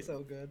pretty great.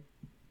 So good.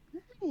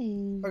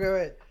 Okay,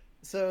 wait.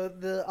 So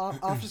the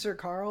Officer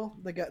Carl,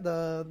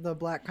 the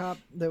black cop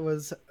that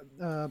was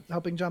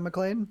helping John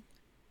McClane.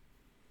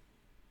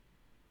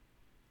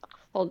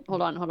 Hold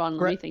on.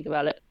 Let me think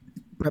about it.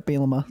 Brett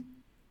Bielema.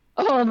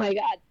 Oh my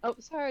god. Oh,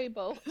 sorry,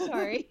 Bo.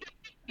 Sorry.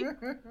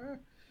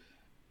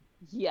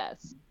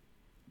 Yes.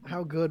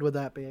 How good would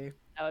that be?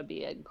 That would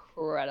be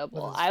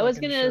incredible. I was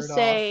gonna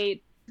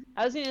say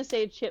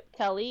Chip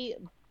Kelly,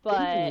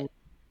 but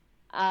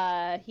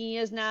he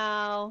is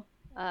now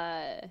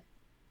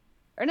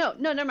or no,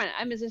 never mind.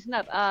 I'm missing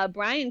up.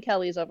 Brian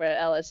Kelly's over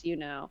at LSU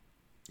now.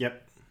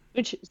 Yep.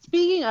 Which,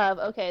 speaking of,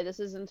 okay, this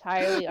is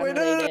entirely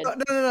unrelated.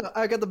 No.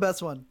 I got the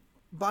best one.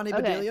 Bonnie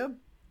Bedelia.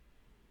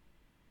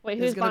 Wait,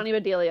 who's Bonnie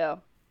Bedelia?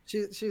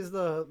 She's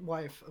the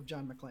wife of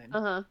John McClane.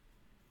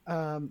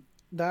 Uh-huh.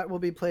 That will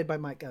be played by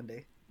Mike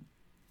Gundy.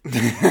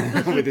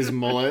 With his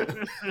mullet.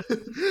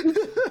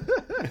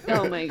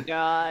 Oh my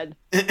god.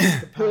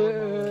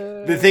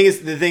 The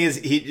thing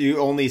is you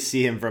only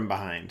see him from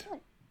behind.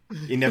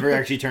 He never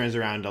actually turns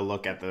around to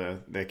look at the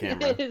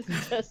camera.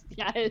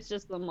 It's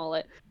just the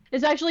mullet.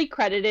 It's actually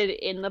credited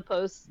in the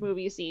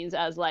post-movie scenes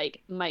as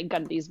like Mike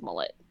Gundy's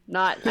mullet,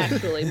 not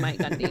actually Mike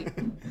Gundy.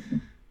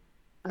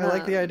 I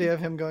like the idea of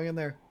him going in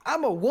there.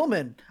 I'm a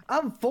woman.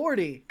 I'm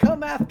 40.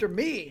 Come after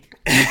me.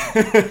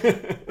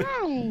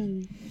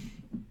 Hi.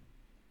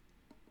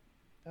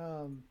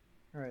 All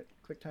right.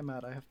 Quick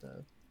timeout. I have to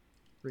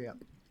re-up.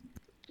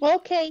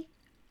 Okay.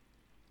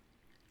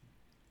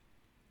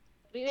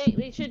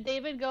 Wait, should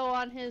David go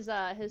on his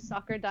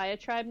soccer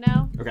diatribe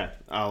now? Okay,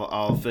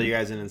 I'll fill you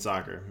guys in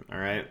soccer. All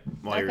right,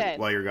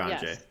 while you're gone,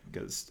 yes. Jay,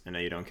 because I know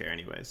you don't care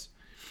anyways.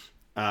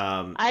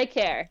 I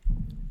care.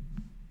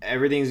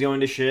 Everything's going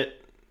to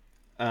shit.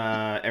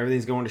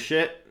 Everything's going to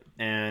shit,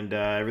 and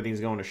everything's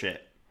going to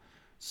shit.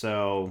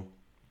 So,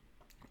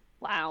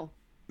 wow.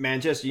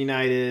 Manchester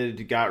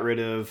United got rid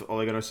of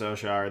Ole Gunnar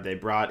Solskjaer. They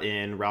brought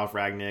in Ralf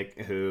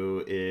Rangnick,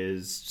 who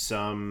is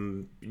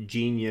some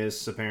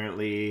genius,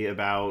 apparently,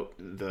 about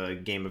the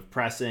game of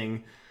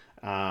pressing.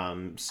 So,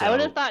 I would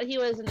have thought he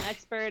was an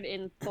expert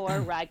in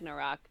Thor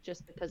Ragnarok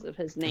just because of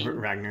his name.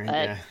 Ragnar,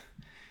 yeah.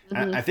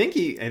 Mm-hmm. I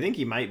think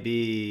he might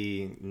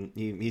be.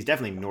 He's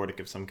definitely Nordic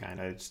of some kind.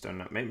 I just don't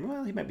know. Maybe,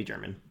 well, he might be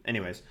German.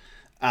 Anyways,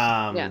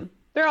 yeah,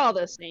 they're all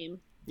the same.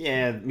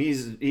 Yeah,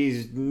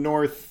 he's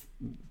north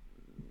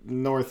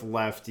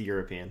left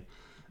European.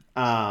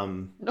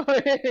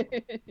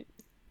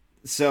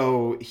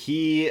 So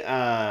he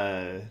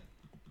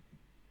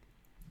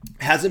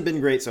hasn't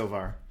been great so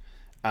far.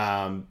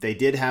 They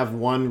did have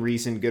one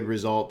recent good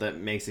result that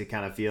makes it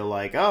kind of feel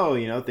like,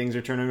 oh, things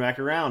are turning back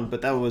around.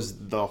 But that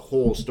was the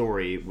whole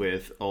story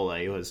with Ole.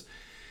 It was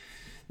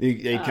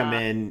they'd come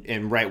in,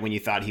 and right when you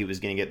thought he was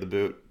going to get the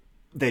boot,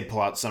 they'd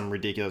pull out some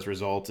ridiculous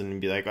result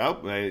and be like,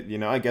 oh,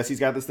 I guess he's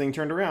got this thing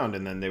turned around.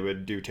 And then they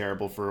would do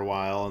terrible for a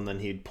while, and then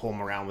he'd pull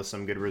them around with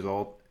some good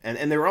result.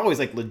 And they were always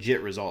like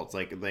legit results.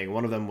 Like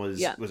one of them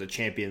was a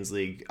Champions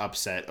League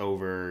upset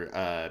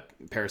over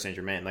Paris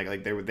Saint-Germain.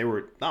 Like they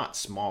were not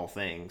small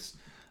things.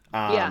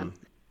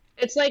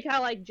 It's like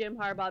how Jim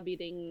Harbaugh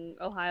beating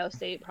Ohio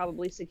State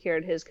probably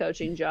secured his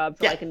coaching job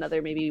for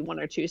another maybe 1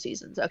 or 2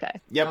 seasons. Okay.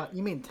 Yep.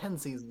 You mean 10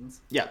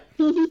 seasons? Yeah.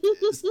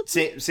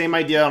 same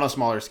idea on a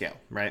smaller scale,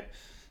 right?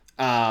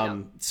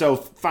 So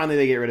finally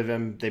they get rid of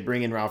him. They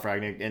bring in Ralf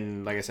Rangnick,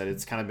 and like I said,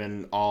 it's kind of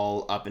been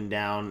all up and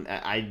down.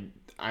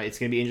 It's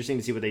going to be interesting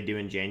to see what they do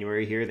in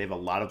January here. They have a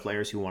lot of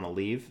players who want to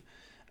leave.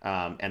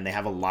 And they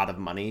have a lot of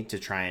money to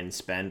try and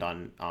spend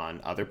on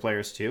other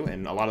players too.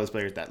 And a lot of those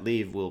players that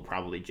leave will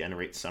probably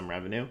generate some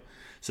revenue.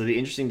 So it'll be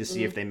interesting to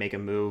see if they make a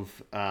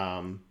move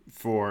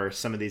for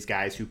some of these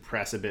guys who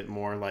press a bit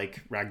more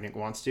like Rangnick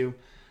wants to.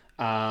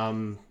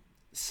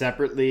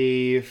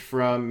 Separately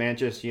from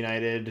Manchester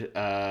United,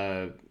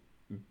 Christian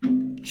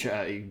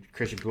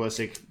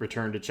Pulisic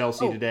returned to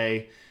Chelsea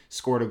today,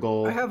 scored a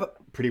goal. I have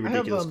pretty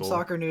ridiculous goal.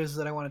 Soccer news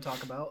that I want to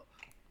talk about.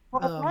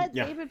 Let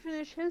David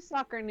finish his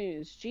soccer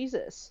news.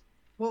 Jesus.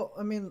 Well,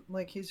 I mean,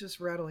 he's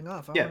just rattling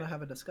off. I want to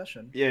have a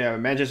discussion. Yeah,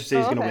 Manchester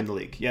City's going to win the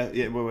league. Yeah.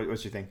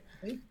 What's your thing?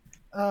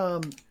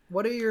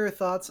 What are your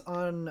thoughts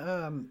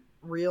on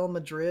Real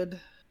Madrid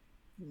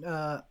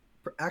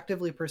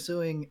actively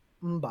pursuing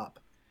Mbappe?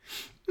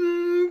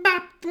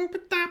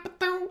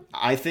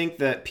 I think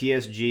that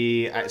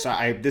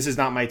PSG. This is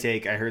not my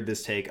take. I heard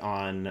this take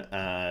on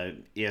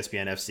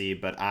ESPN FC,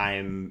 but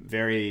I'm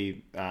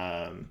very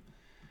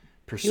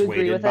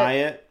persuaded by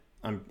it.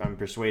 I'm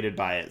persuaded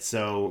by it.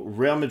 So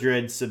Real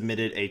Madrid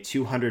submitted a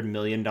 $200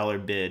 million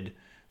bid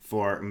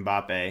for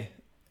Mbappe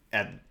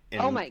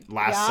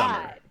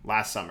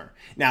last summer.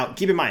 Now,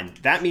 keep in mind,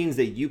 that means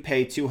that you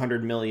pay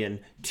 $200 million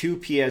to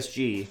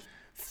PSG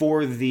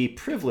for the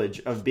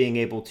privilege of being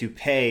able to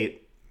pay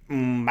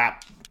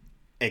Mbappe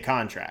a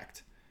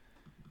contract.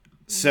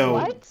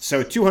 So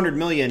 $200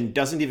 million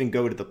doesn't even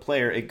go to the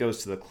player, it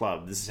goes to the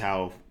club. This is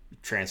how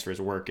transfers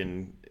work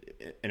in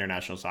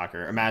international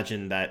soccer.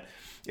 Imagine that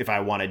if I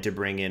wanted to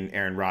bring in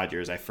Aaron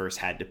Rodgers, I first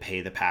had to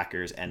pay the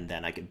Packers and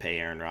then I could pay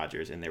Aaron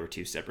Rodgers, and they were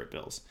 2 separate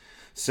bills.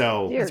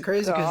 So it's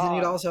crazy because then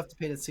you'd also have to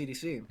pay the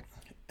CDC.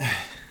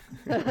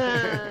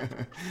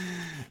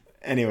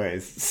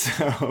 Anyways,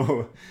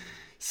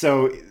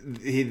 so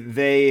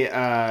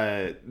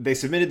they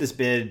submitted this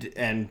bid,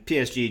 and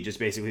PSG just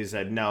basically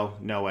said no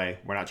way,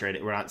 we're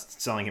not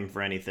selling him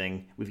for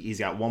anything. He's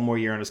got 1 more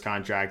year on his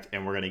contract,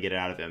 and we're going to get it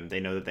out of him. They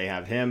know that they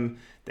have him,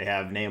 they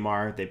have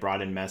Neymar, they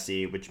brought in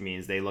Messi, which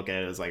means they look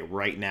at it as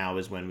right now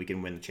is when we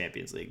can win the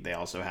Champions League. They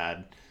also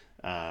had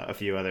a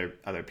few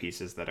other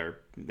pieces that are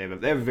they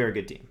have a very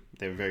good team.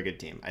 They have a very good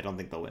team. I don't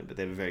think they'll win, but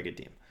they have a very good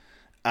team.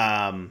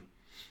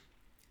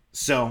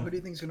 So who do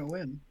you think's going to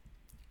win?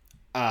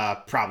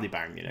 Probably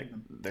Bayern Munich.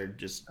 They're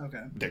just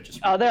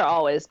they're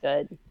always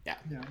good. Yeah.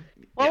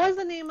 What was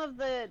the name of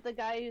the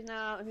guy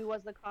who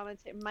was the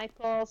commentator?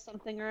 Michael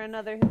something or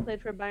another, who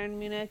played for Bayern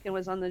Munich and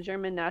was on the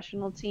German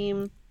national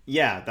team.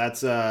 Yeah,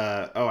 that's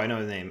I know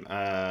his name.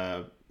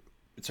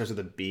 It starts with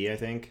a B, I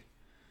think.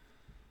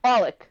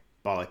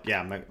 Ballack,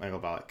 yeah, Michael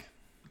Ballack.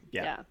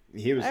 Yeah.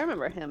 He was. I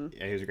remember him.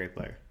 Yeah, he was a great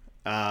player.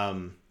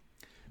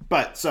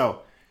 But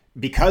so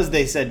because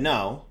they said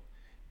no,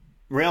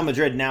 Real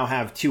Madrid now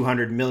have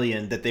 $200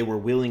 million that they were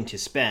willing to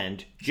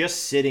spend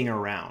just sitting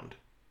around.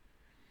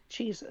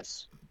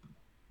 Jesus.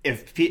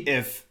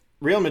 If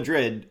Real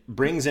Madrid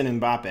brings in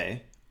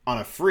Mbappe on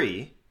a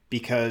free,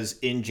 because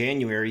in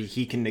January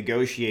he can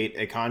negotiate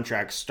a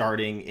contract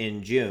starting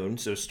in June,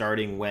 so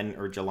starting when,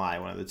 or July,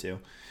 one of the two,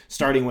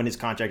 starting when his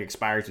contract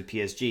expires with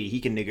PSG, he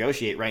can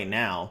negotiate right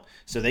now,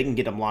 so they can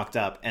get him locked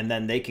up, and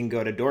then they can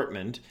go to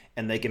Dortmund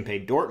and they can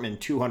pay Dortmund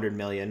 200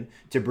 million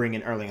to bring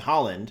in Erling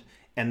Haaland,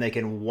 and they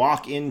can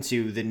walk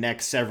into the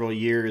next several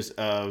years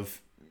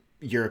of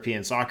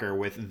European soccer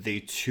with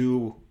the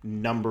two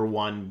number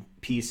one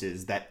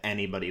pieces that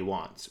anybody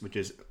wants, which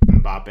is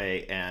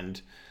Mbappe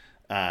and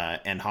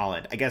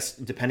Haaland. I guess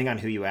depending on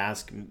who you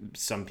ask,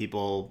 some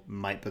people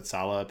might put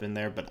Salah up in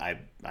there, but I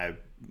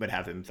would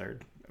have him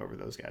third over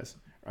those guys.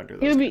 Under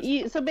those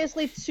guys. So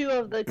basically, two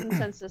of the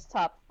consensus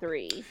top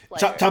three.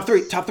 Top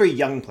three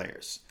young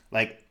players.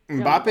 Like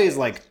Mbappe is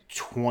like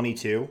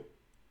 22,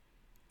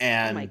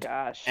 and oh my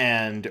gosh,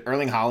 and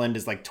Erling Haaland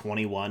is like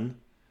 21.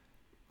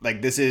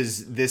 Like this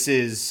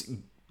is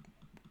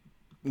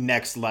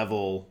next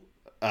level.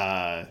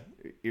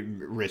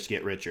 Rich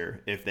get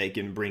richer if they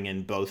can bring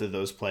in both of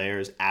those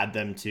players, add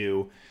them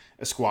to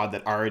a squad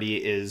that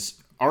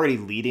is already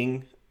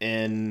leading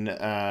in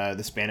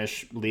the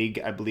Spanish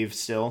league, I believe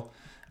still.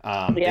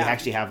 They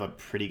actually have a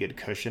pretty good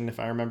cushion, if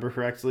I remember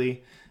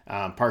correctly,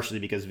 partially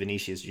because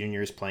Vinicius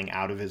Jr. is playing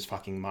out of his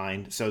fucking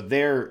mind. So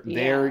they're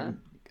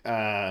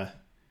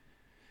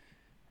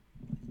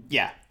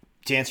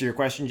to answer your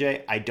question,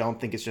 Jay, I don't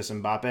think it's just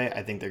Mbappe.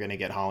 I think they're going to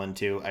get Haaland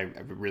too. I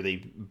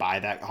really buy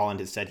that. Haaland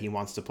has said he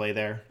wants to play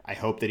there. I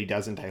hope that he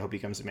doesn't. I hope he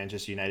comes to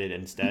Manchester United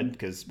instead,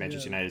 because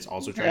Manchester United is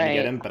also trying to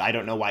get him. But I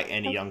don't know why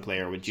any young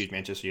player would choose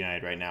Manchester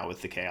United right now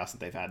with the chaos that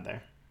they've had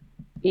there.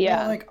 Yeah,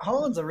 well, like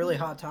Haaland's a really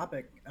hot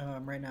topic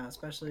right now,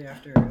 especially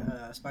after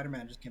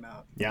Spider-Man just came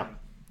out. Yeah,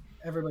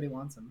 everybody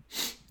wants him.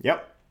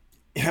 Yep.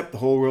 The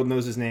whole world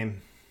knows his name.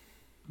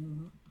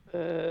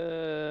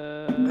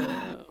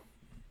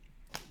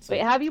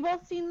 Wait, have you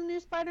both seen the new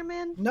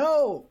Spider-Man?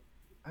 No,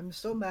 I'm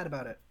so mad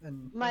about it.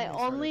 And my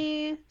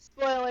only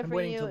spoiler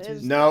for you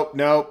is no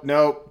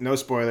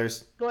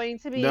spoilers. Going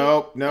to be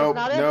no.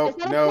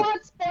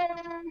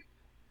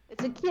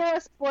 It's a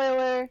Kira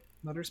spoiler.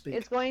 Let her speak.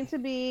 It's going to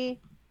be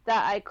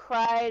that I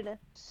cried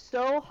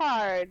so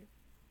hard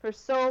for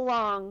so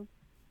long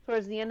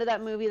towards the end of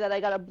that movie that I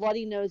got a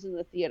bloody nose in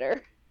the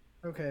theater.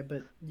 Okay,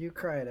 but you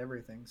cry at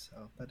everything,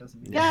 so that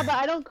doesn't mean... Yeah, but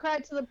I don't cry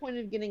to the point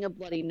of getting a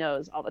bloody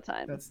nose all the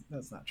time. That's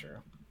not true.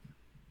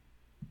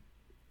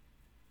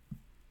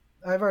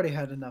 I've already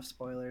had enough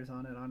spoilers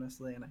on it,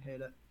 honestly, and I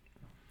hate it.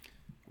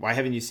 Why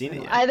haven't you seen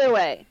it yet? Either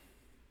way,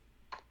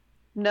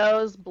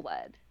 nose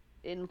bled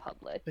in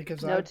public.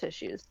 Because no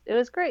tissues. It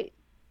was great.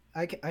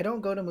 I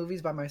don't go to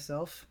movies by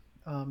myself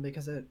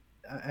because I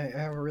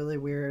have a really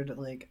weird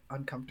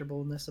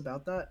uncomfortableness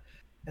about that,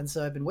 and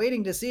so I've been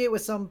waiting to see it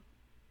with some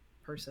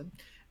person,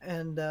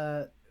 and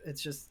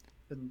it's just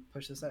been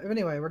pushed aside.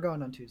 Anyway, we're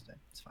going on Tuesday.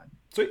 It's fine.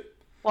 Sweet.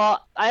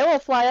 Well, I will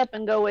fly up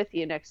and go with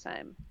you next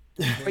time.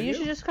 Or you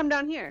should just come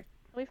down here.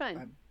 It'll be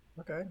fine.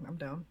 Okay, I'm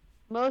down.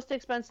 Most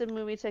expensive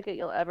movie ticket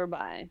you'll ever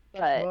buy.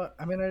 But well,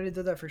 I mean, I already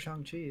did that for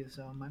Shang-Chi,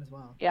 so might as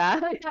well. Yeah.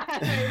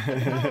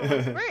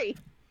 It's free.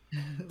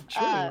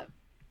 True.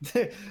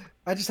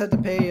 I just had to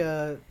pay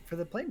for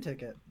the plane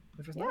ticket,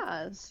 which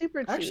was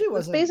super cheap. Actually, it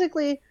wasn't.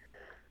 Basically,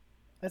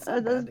 it's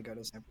not bad to go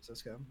to San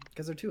Francisco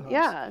because they're two hubs.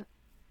 Yeah.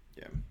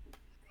 Yeah.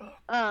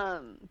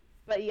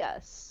 But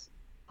yes,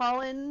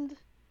 Holland.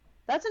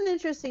 That's an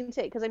interesting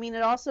take because I mean,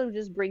 it also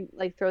just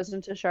throws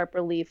into sharp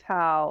relief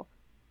how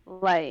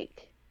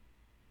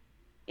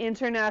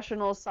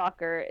international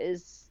soccer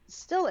is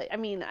still. I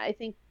mean, I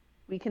think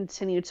we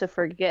continue to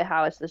forget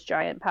how it's this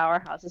giant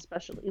powerhouse,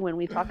 especially when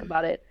we talk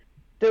about it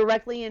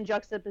directly in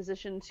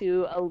juxtaposition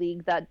to a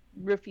league that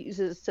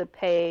refuses to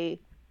pay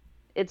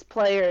its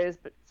players,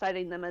 but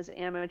citing them as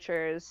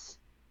amateurs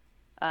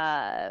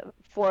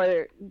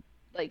for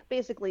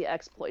basically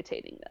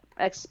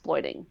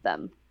exploiting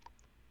them.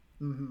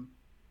 Mm-hmm.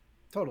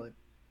 Totally.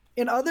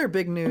 In other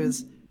big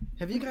news,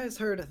 have you guys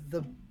heard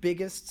the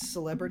biggest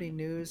celebrity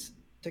news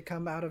to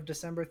come out of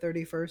December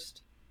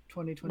 31st,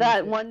 2020?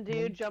 That one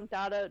dude dropped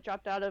out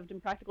of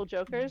Impractical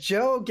Jokers.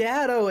 Joe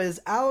Gatto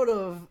is out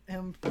of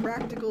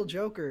Impractical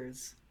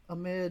Jokers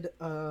amid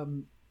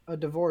a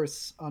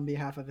divorce on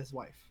behalf of his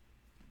wife.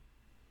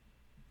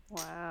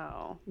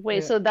 Wow.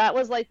 Wait, so that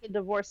was the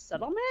divorce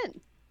settlement?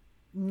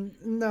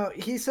 No,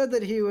 he said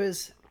that he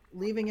was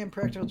leaving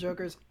Impractical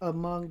Jokers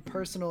among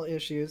personal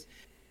issues,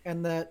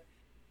 and that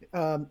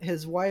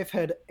his wife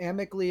had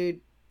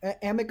amicably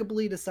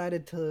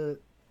decided to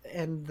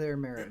end their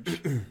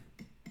marriage,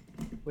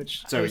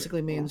 which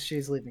basically means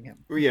she's leaving him.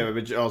 Yeah,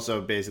 which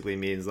also basically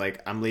means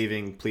I'm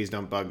leaving. Please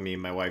don't bug me.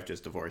 My wife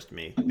just divorced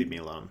me. Leave me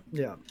alone.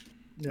 Yeah.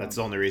 That's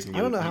the only reason.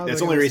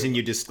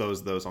 You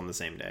disclose those on the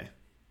same day.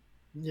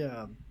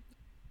 Yeah.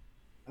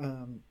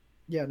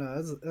 Yeah,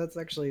 no, that's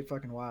actually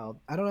fucking wild.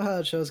 I don't know how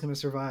that show's going to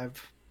survive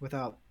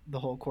without the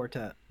whole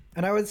quartet.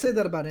 And I would say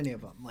that about any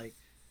of them.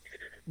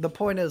 The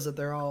point is that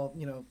they're all,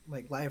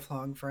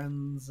 lifelong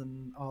friends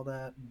and all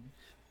that. And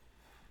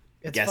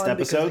it's guest fun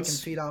episodes because they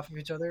can feed off of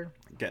each other.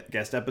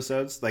 Guest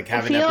episodes?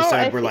 Have an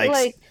episode where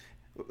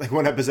Like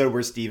one episode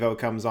where Steve-O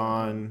comes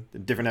on, a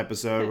different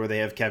episode where they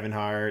have Kevin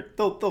Hart.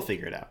 They'll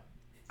figure it out.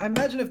 I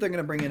imagine if they're going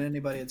to bring in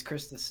anybody, it's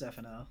Chris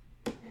Stefano,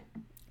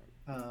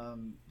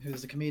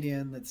 who's a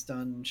comedian that's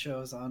done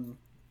shows on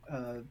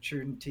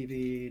True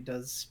TV,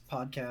 does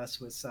podcasts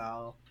with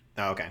Sal.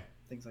 Oh, okay.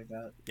 Things like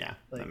that. Yeah,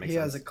 like that makes he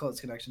sense. has a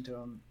close connection to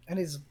him, and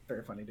he's a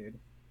very funny dude.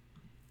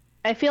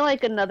 I feel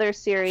like another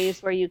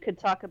series where you could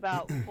talk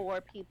about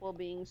 4 people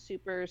being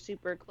super,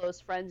 super close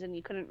friends and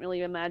you couldn't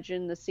really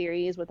imagine the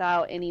series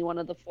without any one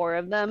of the 4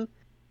 of them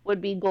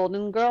would be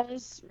Golden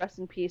Girls. Rest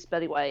in peace,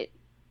 Betty White.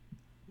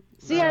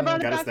 See, I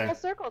brought it back full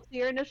circle to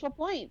your initial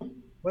point.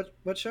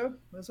 What show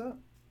was that?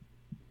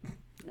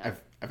 No.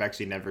 I've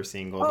actually never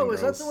seen Golden Girls. Oh,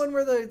 is that the one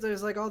where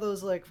there's like all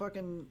those like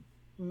fucking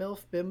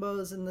MILF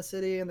bimbos in the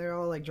city and they're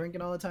all like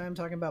drinking all the time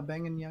talking about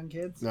banging young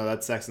kids? No,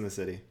 that's Sex and the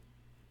City.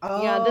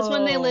 Oh. Yeah, this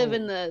one they live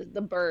in the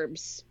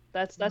burbs.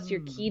 That's your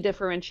key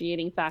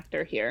differentiating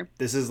factor here.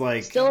 This is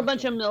like still a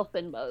bunch of MILF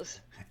bimbos.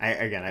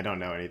 I don't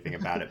know anything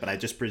about it, but I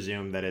just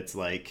presume that it's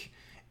like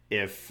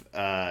if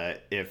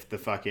the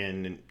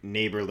fucking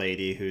neighbor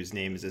lady whose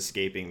name is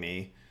escaping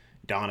me,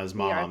 Donna's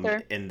mom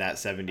in that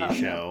 70s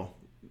show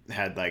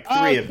had like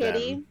 3 of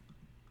Kitty. them.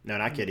 No,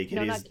 not Kitty.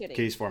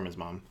 Kitty's Foreman's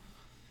mom.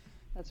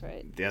 That's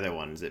right. The other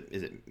one is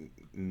it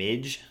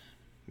Midge?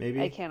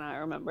 Maybe I cannot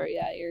remember.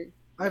 Yeah,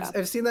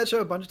 I've seen that show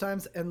a bunch of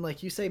times, and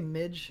like you say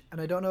Midge,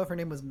 and I don't know if her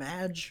name was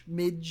Madge,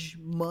 Midge,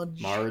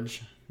 Mudge,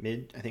 Marge,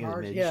 Midge. I think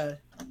Marge, it was Midge.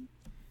 Yeah.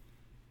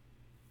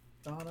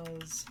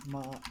 Donna's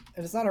mom,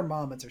 and it's not her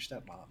mom; it's her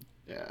stepmom.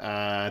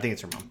 Yeah, I think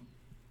it's her mom.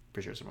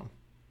 Pretty sure it's her mom.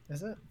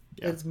 Is it?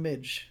 Yeah. It's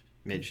Midge.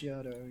 Midge.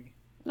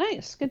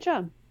 Nice, good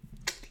job.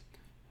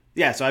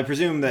 Yeah, so I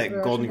presume that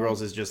Golden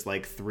Girls is just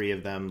like 3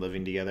 of them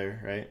living together,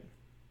 right?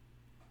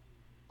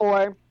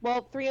 Or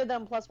 3 of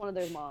them plus one of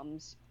their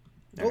moms.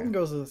 Golden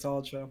Girls is a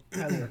solid show.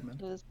 Highly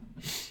recommend.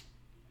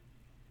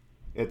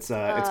 It's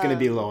going to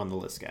be low on the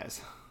list,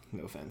 guys.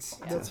 No offense.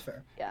 Yeah. That's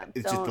fair. Yeah,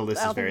 it's just the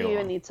list is very long. You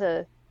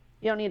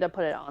don't need to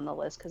put it on the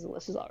list because the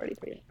list is already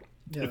pretty.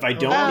 Yeah. If I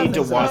don't need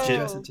to watch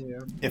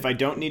if I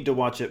don't need to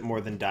watch it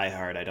more than Die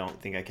Hard, I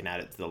don't think I can add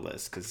it to the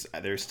list because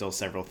there's still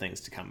several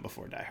things to come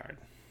before Die Hard.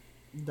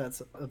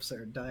 That's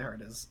absurd. Die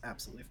Hard is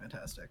absolutely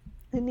fantastic.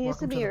 It needs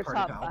to be your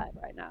top 5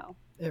 right now.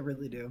 It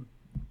really do.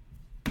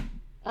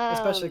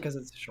 Especially because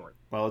it's short.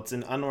 Well, it's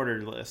an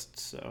unordered list,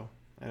 so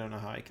I don't know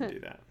how I can do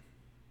that.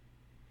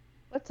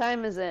 What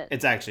time is it?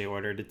 It's actually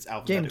ordered. It's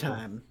alphabetical. Game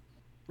time.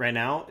 Right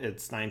now,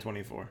 it's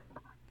 9:24.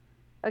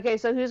 Okay,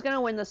 so who's going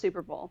to win the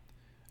Super Bowl?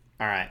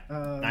 All right.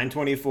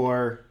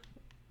 9:24,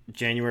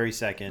 January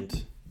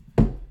 2nd.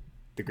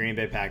 The Green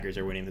Bay Packers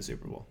are winning the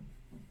Super Bowl.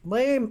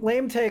 Lame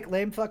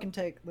fucking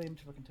take.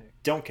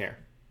 Don't care.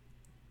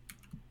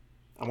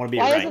 I want to be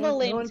right. Why is it a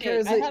lame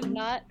take? I have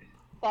not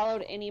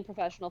followed any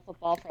professional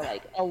football for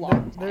like a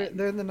long time.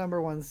 They're the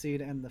number 1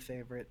 seed and the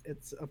favorite.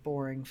 It's a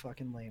boring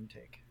fucking lame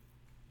take.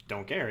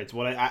 Don't care. It's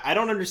what I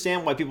don't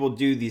understand why people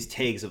do these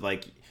takes of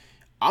like,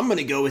 I'm going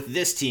to go with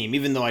this team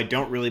even though I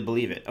don't really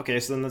believe it. Okay,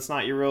 so then that's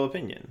not your real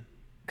opinion.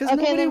 Because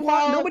nobody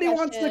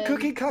wants the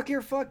cookie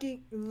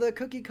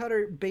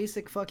cutter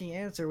basic fucking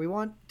answer. We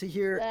want to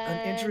hear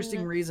an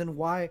interesting reason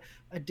why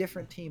a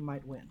different team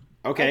might win.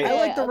 Okay. I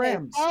like the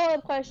Rams.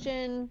 Follow-up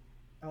question.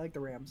 I like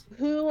the Rams.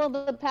 Who will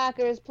the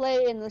Packers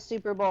play in the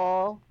Super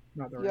Bowl?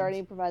 Not the Rams. You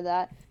already provided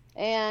that.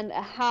 And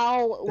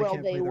how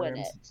will they win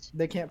it?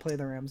 They can't play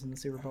the Rams in the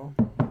Super Bowl.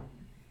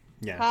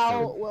 Yeah.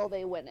 How will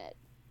they win it?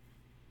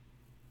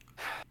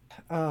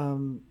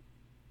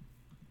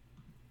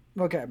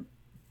 Okay.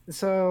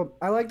 So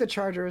I like the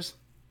Chargers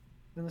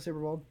in the Super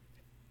Bowl.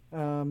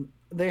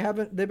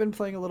 They've been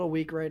playing a little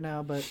weak right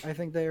now, but I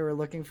think they were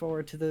looking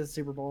forward to the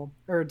Super Bowl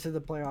or to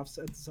the playoffs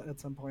at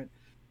some point.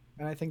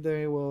 And I think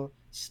they will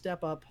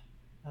step up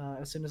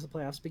as soon as the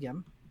playoffs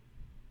begin.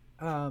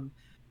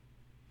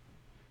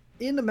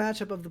 In the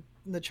matchup of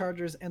the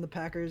Chargers and the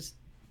Packers,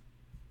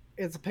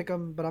 it's a pick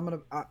 'em, but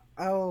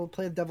I'll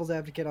play the devil's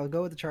advocate. I'll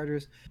go with the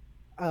Chargers.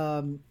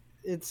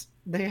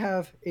 They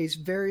have a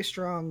very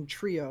strong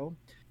trio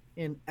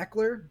in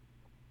Eckler,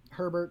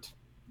 Herbert,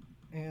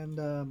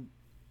 and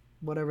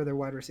whatever their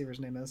wide receiver's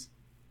name is.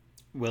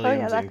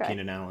 Williams and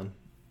Keenan Allen.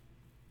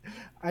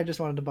 I just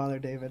wanted to bother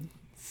David.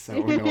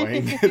 So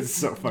annoying. It's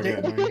so fucking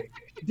annoying.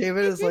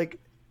 David is like,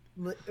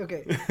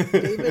 okay,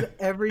 David,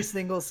 every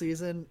single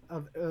season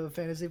of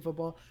fantasy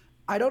football,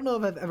 I don't know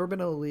if I've ever been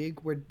in a league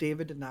where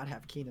David did not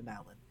have Keenan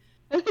Allen.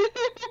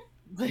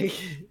 Like,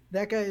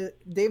 that guy,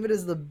 David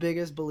is the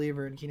biggest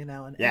believer in Keenan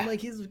Allen. Yeah. And,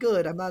 like, he's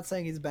good. I'm not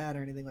saying he's bad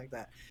or anything like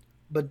that.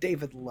 But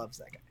David loves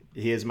that guy.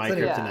 He is my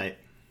kryptonite.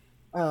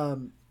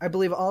 I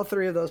believe all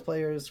 3 of those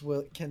players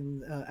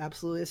can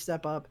absolutely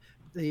step up.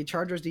 The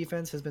Chargers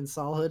defense has been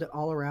solid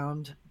all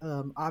around.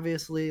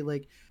 Obviously,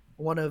 like,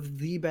 one of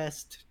the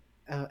best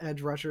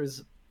edge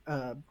rushers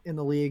in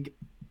the league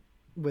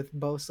with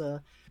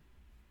Bosa.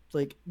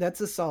 Like,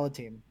 that's a solid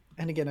team.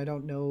 And again, I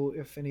don't know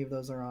if any of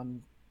those are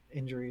on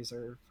injuries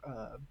or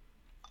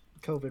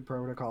COVID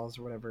protocols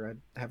or whatever.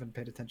 I haven't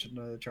paid attention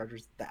to the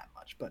Chargers that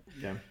much, but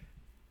yeah,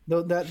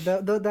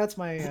 that's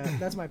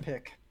my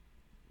pick.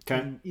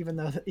 Okay.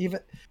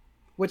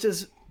 Which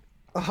is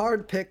a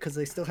hard pick because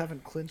they still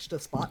haven't clinched a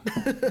spot.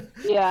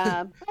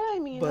 Yeah, but I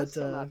mean, that's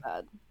still not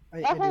bad.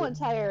 That whole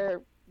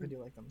entire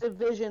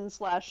division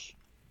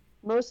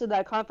 / most of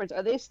that conference,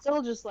 are they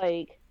still just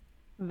like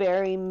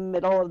very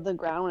middle of the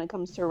ground when it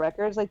comes to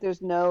records? Like,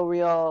 there's no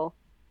real.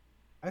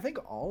 I think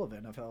all of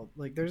NFL,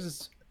 like, there's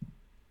this.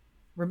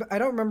 I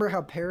don't remember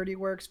how parity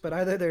works, but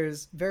either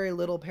there's very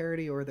little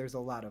parity or there's a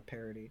lot of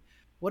parity.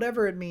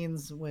 Whatever it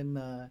means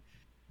when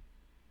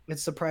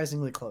it's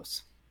surprisingly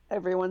close.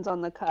 Everyone's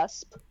on the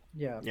cusp.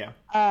 Yeah.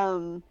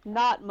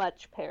 Not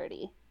much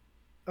parity.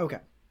 Okay.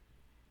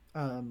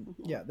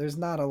 Yeah, there's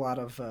not a lot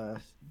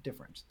of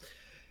difference.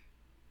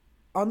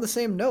 On the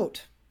same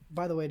note,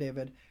 by the way,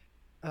 David,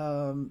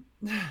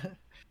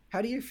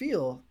 how do you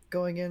feel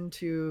going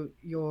into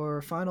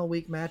your final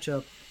week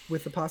matchup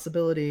with the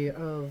possibility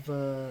of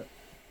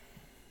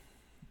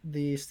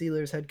the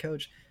Steelers head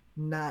coach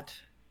not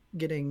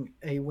getting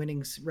a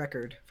winning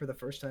record for the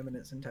first time in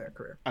his entire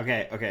career?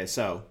 Okay,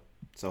 so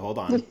hold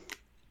on.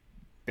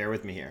 Bear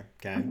with me here,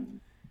 okay?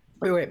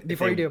 Wait.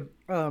 Before you do,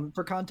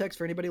 for context,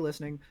 for anybody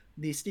listening,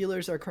 the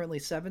Steelers are currently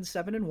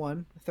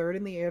 7-1, third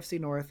in the AFC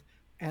North,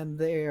 and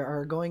they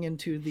are going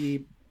into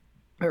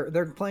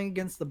they're playing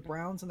against the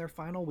Browns in their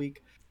final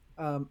week.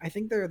 I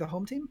think they're the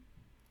home team.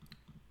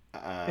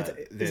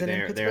 They're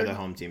the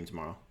home team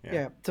tomorrow.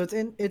 Yeah. So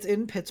it's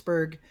in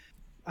Pittsburgh.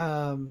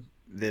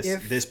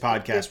 This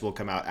podcast will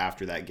come out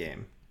after that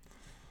game.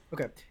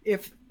 Okay.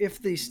 If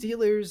the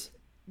Steelers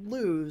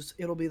lose,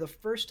 it'll be the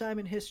first time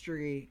in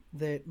history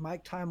that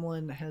Mike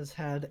Tomlin has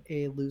had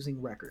a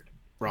losing record.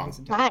 Wrong.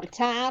 Mike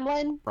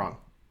Tomlin? Wrong.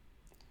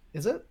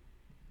 Is it?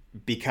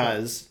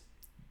 Because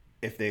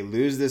if they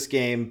lose this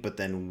game but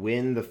then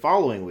win the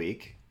following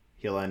week,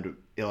 he'll end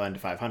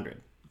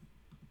 500.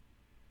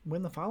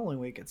 Win the following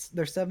week?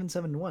 They're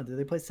 7-1. Do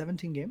they play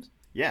 17 games?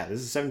 Yeah, this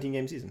is a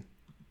 17-game season.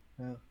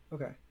 Oh,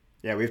 okay.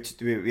 Yeah,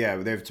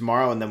 they have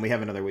tomorrow and then we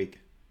have another week.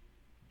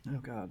 Oh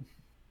God.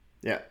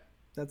 Yeah.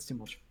 That's too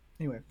much.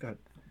 Anyway, go ahead.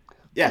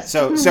 Yeah,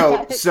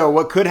 so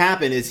what could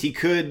happen is he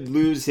could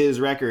lose his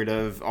record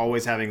of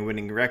always having a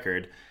winning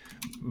record,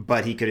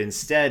 but he could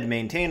instead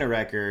maintain a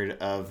record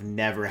of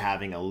never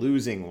having a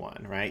losing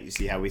one, right? You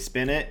see how we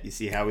spin it?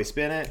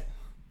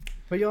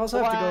 But you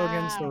also have to go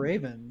against the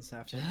Ravens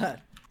after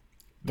that.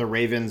 The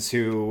Ravens,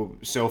 who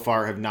so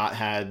far have not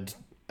had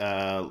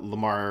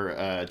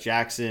Lamar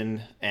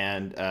Jackson,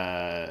 and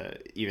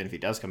even if he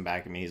does come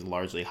back, I mean, he's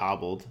largely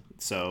hobbled.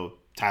 So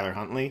Tyler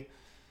Huntley.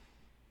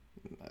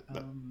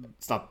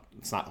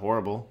 It's not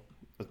horrible.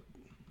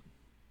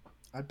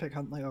 I'd pick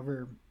Huntley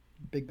over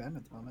Big Ben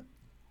at the moment.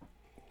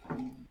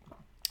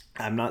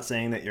 I'm not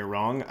saying that you're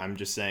wrong. I'm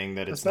just saying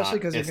that it's especially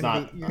because you're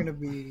going to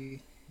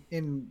be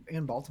in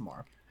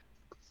Baltimore.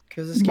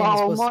 Because this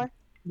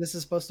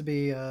is supposed to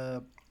be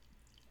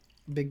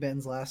Big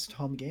Ben's last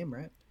home game,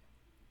 right?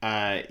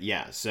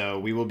 Yeah, so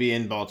we will be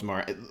in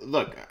Baltimore.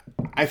 Look,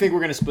 I think we're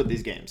going to split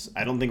these games.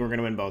 I don't think we're going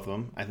to win both of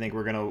them. I think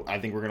we're going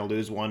to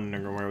lose one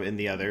and we're going to win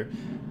the other.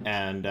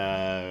 And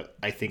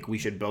I think we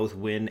should both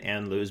win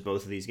and lose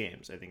both of these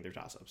games. I think they're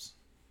toss-ups.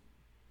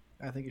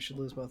 I think you should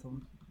lose both of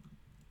them.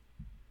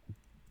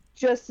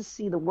 Just to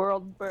see the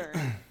world burn.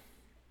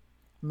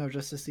 No,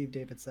 just to see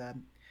David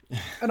sad.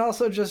 And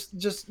also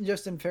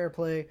just in fair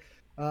play,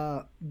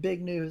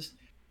 big news.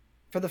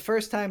 For the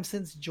first time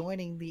since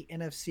joining the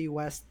NFC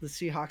West, the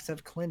Seahawks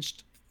have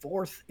clinched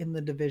 4th in the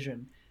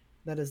division.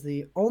 That is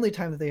the only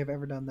time that they have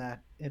ever done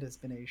that. It has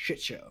been a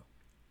shit show.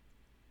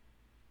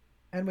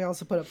 And we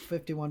also put up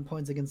 51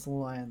 points against the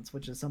Lions,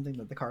 which is something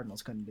that the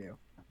Cardinals couldn't do.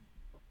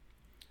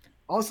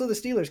 Also, the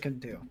Steelers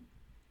couldn't do.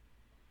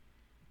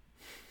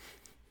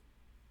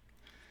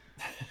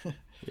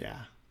 Yeah.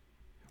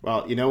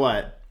 Well, you know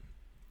what?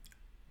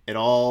 It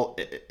all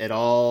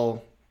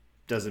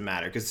doesn't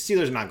matter because the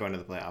Steelers are not going to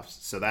the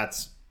playoffs, so that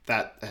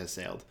has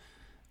sailed.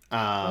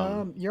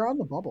 You're on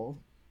the bubble.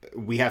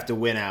 We have to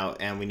win out,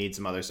 and we need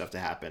some other stuff to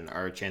happen.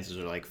 Our chances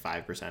are like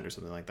 5% or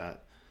something like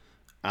that.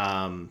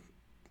 So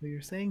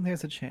you're saying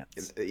there's a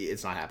chance?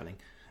 It's not happening.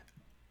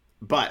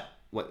 But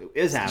what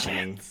is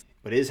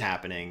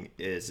happening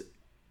is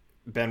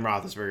Ben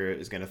Roethlisberger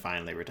is going to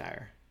finally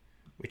retire,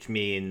 which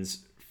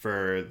means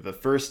for the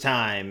first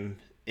time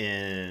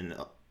in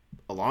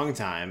a long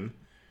time,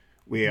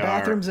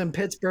 bathrooms in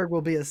Pittsburgh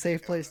will be a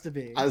safe place to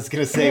be. I was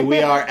going to say,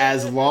 we are,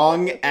 as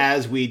long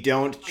as we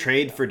don't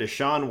trade for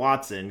Deshaun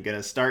Watson, going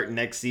to start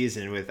next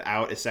season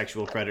without a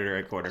sexual predator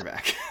at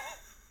quarterback.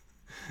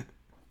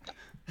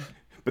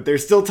 But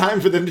there's still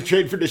time for them to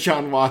trade for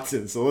Deshaun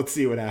Watson, so let's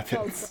see what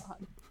happens. Oh,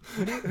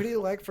 who do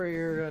you like for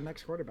your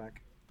next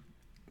quarterback?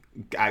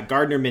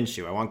 Gardner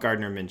Minshew. I want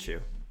Gardner Minshew.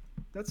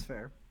 That's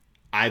fair.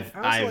 I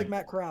also like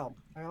Matt Corral.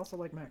 I don't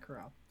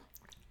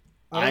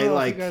know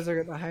if you guys are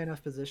in a high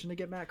enough position to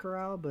get Matt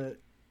Corral, but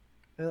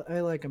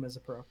I like him as a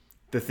pro.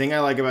 The thing I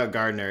like about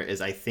Gardner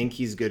is I think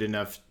he's good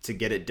enough to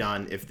get it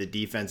done if the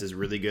defense is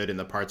really good and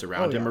the parts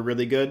around him are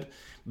really good.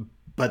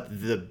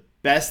 But the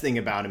best thing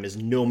about him is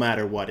no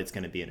matter what, it's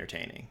going to be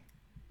entertaining.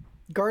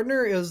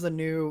 Gardner is the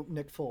new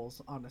Nick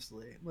Foles,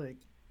 honestly. Like,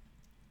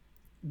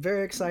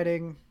 very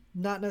exciting.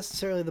 Not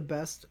necessarily the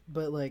best,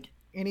 but like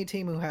any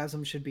team who has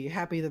him should be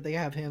happy that they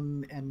have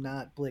him and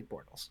not Blake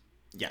Bortles.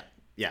 Yeah.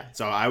 Yeah,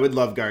 so I would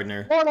love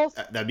Gardner.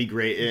 That'd be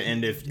great.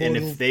 And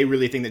if they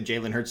really think that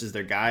Jalen Hurts is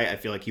their guy, I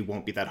feel like he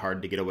won't be that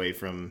hard to get away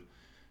from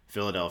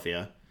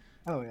Philadelphia.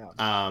 Oh yeah.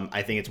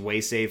 I think it's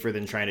way safer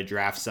than trying to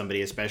draft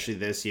somebody, especially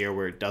this year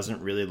where it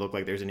doesn't really look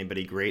like there's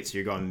anybody great. So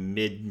you're going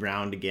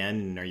mid-round again,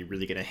 and are you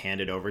really going to hand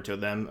it over to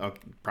them?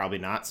 Okay, probably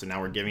not. So now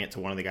we're giving it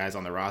to one of the guys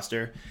on the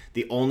roster.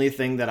 The only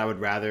thing that I would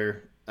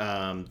rather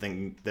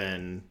think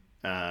than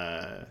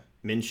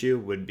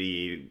Minshew would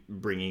be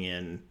bringing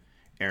in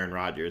Aaron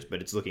Rodgers,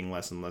 but it's looking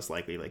less and less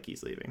likely like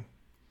he's leaving.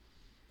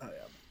 Oh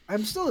yeah.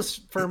 I'm still a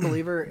firm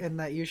believer in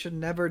that you should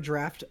never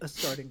draft a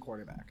starting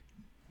quarterback.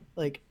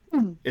 Like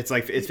it's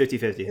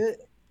 50-50.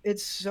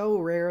 It's so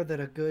rare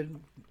that a good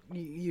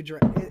you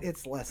draft.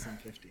 It's less than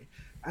 50.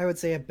 I would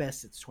say at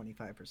best it's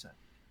 25%.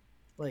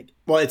 Like,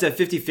 well, it's at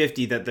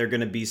 50-50 that they're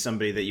going to be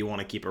somebody that you want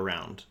to keep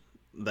around.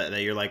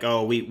 That you're like,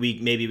 oh, we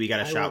maybe we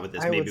got a shot with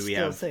this. Maybe we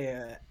have. I would still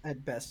say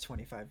at best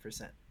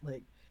 25%.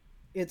 Like,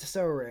 it's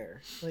so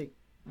rare. Like,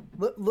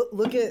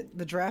 look at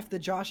the draft that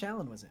Josh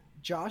Allen was in.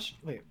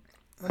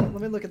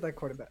 Let me look at that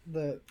quarterback.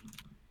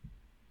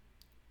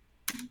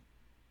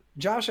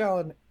 Josh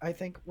Allen, I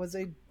think, was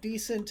a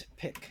decent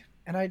pick,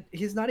 and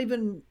he's not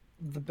even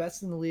the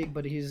best in the league,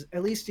 but he's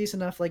at least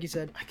decent enough, like you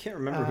said. I can't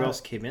remember who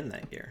else came in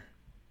that year.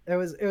 It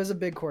was a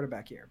big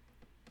quarterback year.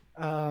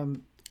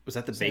 Was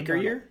that the Baker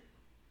year?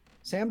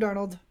 Sam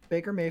Darnold,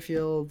 Baker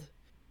Mayfield,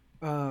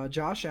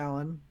 Josh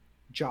Allen,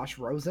 Josh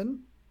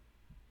Rosen.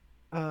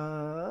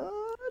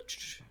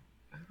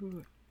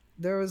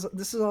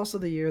 This is also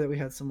the year that we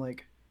had some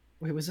like.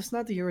 Wait, was this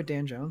not the year with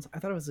Dan Jones? I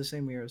thought it was the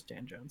same year as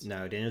Dan Jones.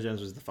 No, Daniel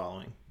Jones was the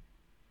following.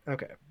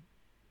 Okay.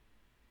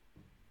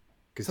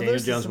 Because Daniel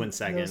Jones went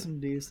second. Some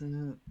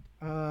decent.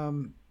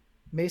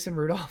 Mason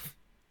Rudolph.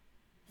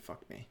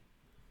 Fuck me.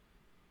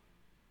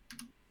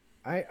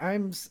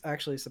 I'm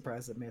actually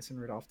surprised that Mason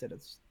Rudolph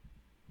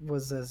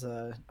was as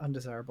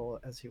undesirable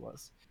as he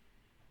was.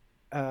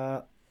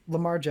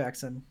 Lamar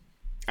Jackson.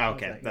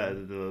 Okay,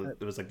 it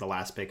was like the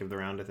last pick of the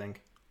round, I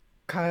think.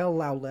 Kyle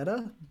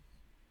Lauletta,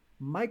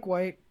 Mike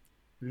White,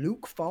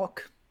 Luke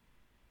Falk,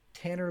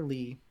 Tanner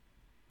Lee,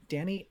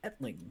 Danny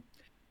Etling,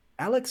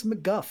 Alex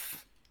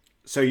McGuff.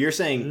 So you're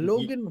saying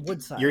Logan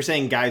Woodside. You're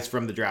saying guys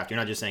from the draft. You're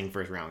not just saying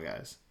first round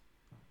guys.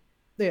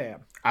 Yeah.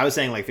 I was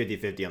saying like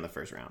 50-50 on the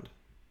first round.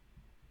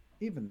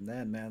 Even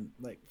then, man,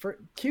 like for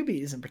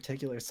QBs in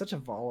particular, it's such a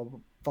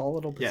volatile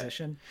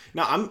position.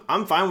 Yeah. No,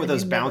 I'm fine with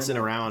us bouncing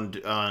around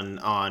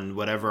on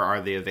whatever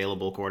are the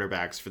available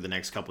quarterbacks for the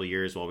next couple of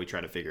years while we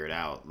try to figure it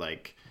out.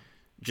 Like,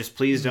 just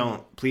please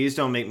don't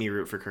make me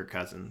root for Kirk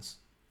Cousins.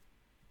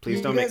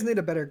 Please don't. You guys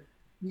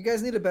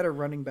need a better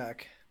running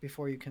back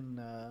before you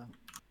can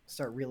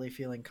start really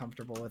feeling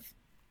comfortable with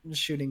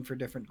shooting for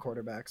different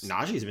quarterbacks.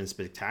 Najee's been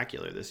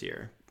spectacular this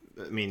year.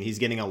 I mean, he's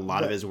getting a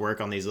lot of his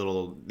work on these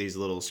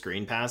little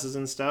screen passes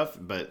and stuff.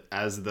 But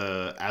as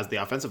the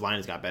offensive line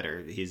has got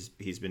better,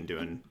 he's been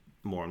doing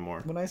more and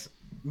more.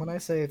 When I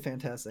say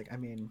fantastic, I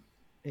mean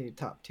a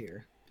top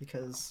tier.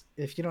 Because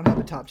if you don't have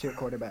a top tier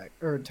quarterback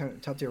or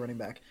top tier running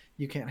back,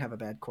 you can't have a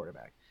bad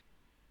quarterback.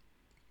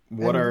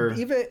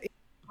 Even as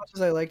much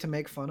as I like to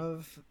make fun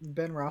of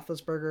Ben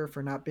Roethlisberger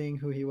for not being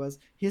who he was,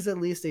 he's at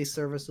least a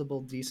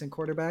serviceable, decent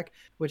quarterback,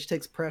 which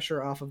takes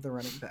pressure off of the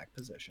running back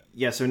position.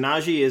 Yeah, so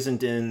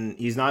Najee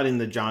he's not in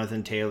the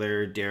Jonathan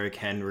Taylor, Derrick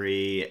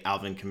Henry,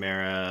 Alvin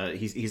Kamara.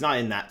 He's not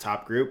in that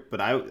top group,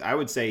 but I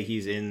would say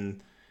he's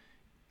in.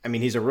 I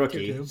mean, he's a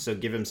rookie, so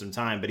give him some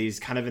time, but he's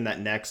kind of in that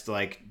next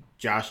like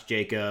Josh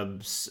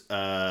Jacobs,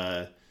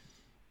 Miles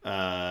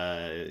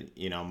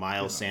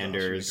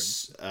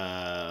Sanders.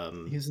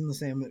 He's in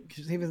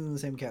the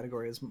same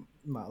category as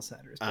Miles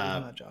Sanders, but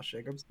he's not Josh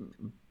Jacobs.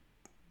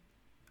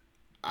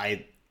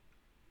 I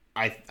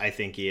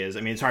think he is.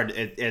 I mean,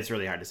 it's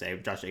really hard to say.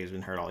 Josh Jacobs has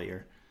been hurt all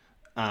year.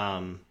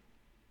 I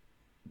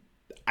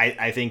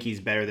think he's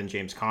better than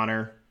James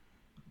Conner.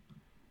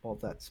 Well,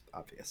 that's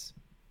obvious.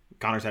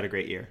 Conner's had a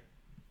great year.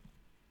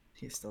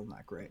 He's still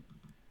not great.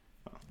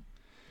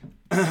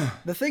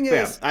 The thing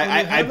is,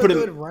 I put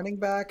him running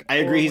back. I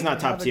agree, he's not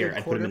top tier.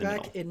 I put him in the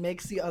middle. It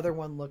makes the other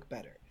one look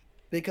better,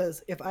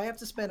 because if I have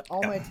to spend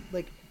all my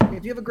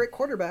if you have a great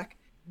quarterback,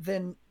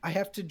 then I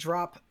have to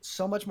drop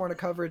so much more into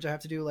coverage. I have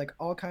to do like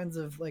all kinds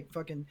of like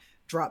fucking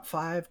drop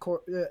 5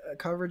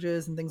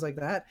 coverages and things like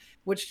that,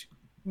 which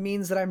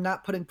means that I'm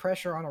not putting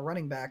pressure on a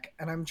running back,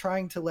 and I'm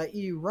trying to let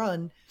you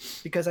run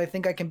because I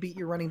think I can beat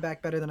your running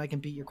back better than I can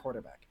beat your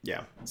quarterback.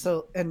 Yeah.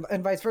 So and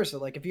vice versa.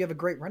 Like if you have a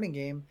great running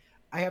game,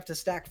 I have to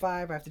stack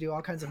 5. I have to do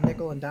all kinds of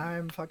nickel and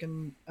dime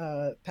fucking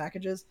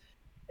packages,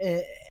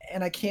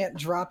 and I can't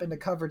drop into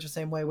coverage the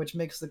same way, which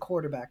makes the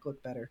quarterback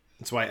look better.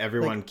 That's why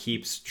everyone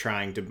keeps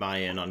trying to buy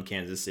in on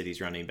Kansas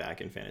City's running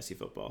back in fantasy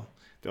football.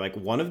 They're like,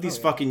 one of these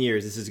fucking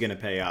years, this is going to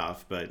pay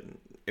off, but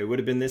it would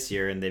have been this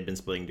year, and they've been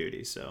splitting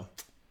duties. So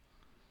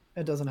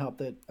it doesn't help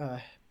that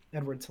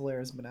Edwards-Helaire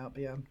has been out,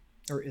 but yeah.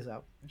 or is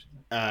out.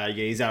 Yeah,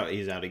 he's out.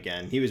 He's out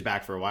again. He was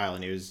back for a while,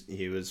 and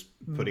he was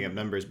putting up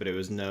numbers, but it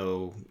was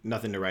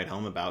nothing to write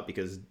home about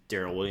because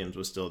Darrell Williams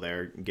was still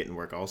there getting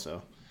work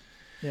also.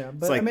 Yeah,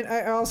 but I mean,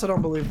 I also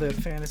don't believe that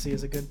fantasy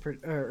is a good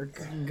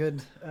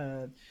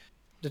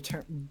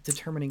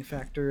determining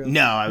factor.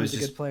 No, I was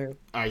just a good player.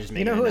 I was just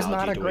making an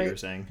analogy to what you were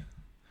saying.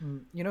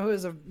 You know who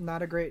is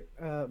not a great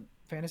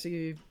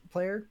fantasy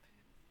player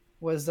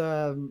was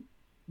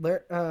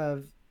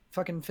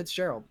fucking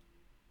Fitzgerald.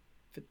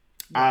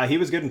 He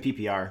was good in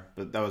PPR,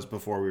 but that was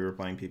before we were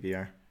playing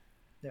PPR.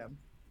 Yeah.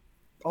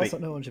 Also,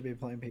 no one should be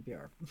playing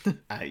PPR.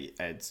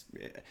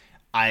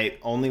 I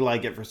only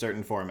like it for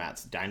certain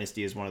formats.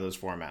 Dynasty is one of those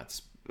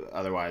formats.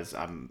 Otherwise,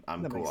 I'm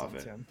cool off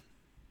it.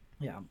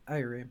 Yeah, I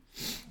agree.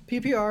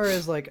 PPR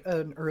is like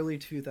an early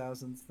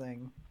 2000s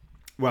thing.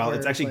 Well,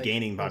 it's actually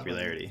gaining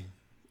popularity.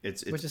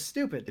 Which is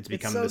stupid. It's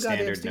becoming the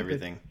standard and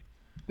everything.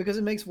 Because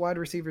it makes wide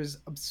receivers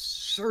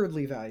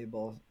absurdly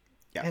valuable.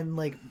 Yeah. And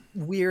like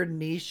weird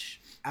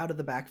niche out of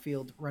the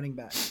backfield running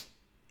back.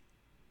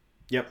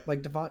 Yep.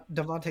 Like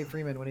Devontae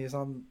Freeman when he was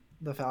on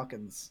the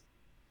Falcons.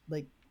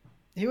 Like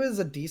he was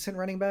a decent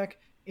running back.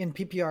 In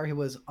PPR he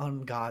was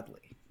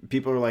ungodly.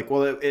 People are like,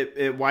 well,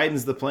 it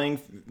widens the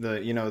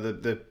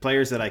the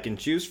players that I can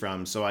choose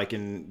from, so I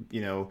can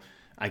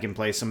I can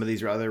play some of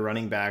these other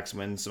running backs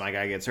when my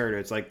guy gets hurt.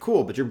 It's like,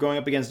 cool, but you're going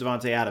up against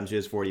Davante Adams who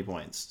has 40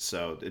 points,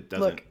 so it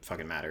doesn't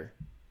fucking matter.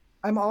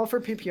 I'm all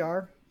for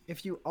PPR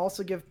if you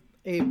also give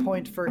a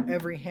point for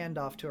every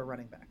handoff to a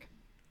running back.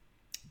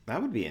 That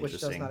would be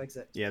interesting. Which does not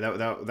exist. Yeah,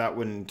 that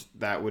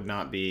would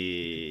not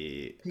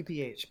be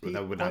PPH.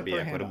 That would not be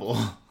equitable.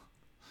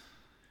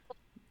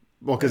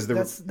 Well, because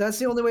that's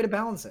the only way to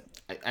balance it.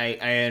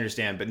 I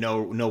understand, but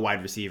no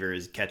wide receiver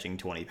is catching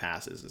 20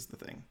 passes is the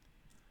thing.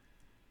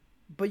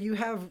 But you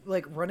have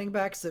like running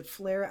backs that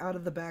flare out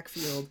of the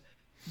backfield,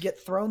 get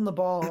thrown the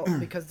ball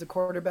because the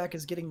quarterback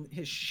is getting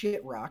his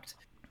shit rocked.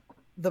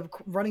 The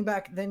running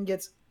back then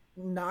gets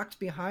knocked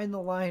behind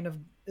the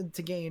line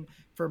to gain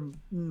for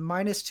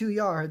 -2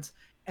 yards,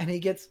 and he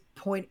gets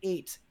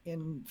 0.8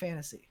 in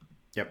fantasy.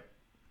 Yep.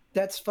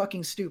 That's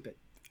fucking stupid.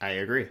 I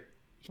agree.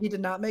 He did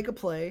not make a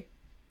play.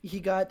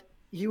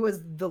 He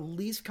was the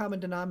least common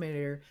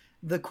denominator.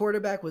 The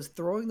quarterback was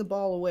throwing the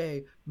ball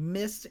away,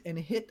 missed and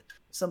hit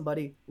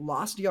somebody,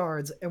 lost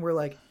yards, and we're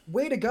like,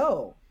 way to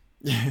go.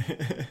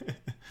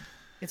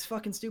 It's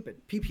fucking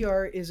stupid.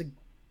 PPR is a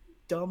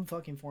dumb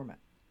fucking format.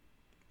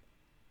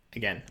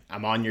 Again,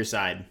 I'm on your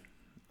side.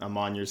 I'm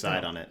on your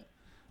side on it.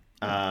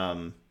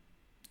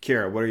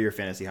 Kira, what are your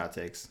fantasy hot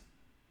takes?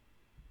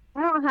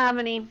 I don't have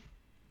any.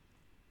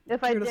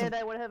 If I did,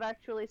 I would have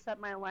actually set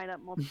my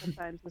lineup multiple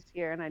times this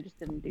year, and I just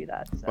didn't do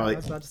that. So. Well, I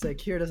was about to say,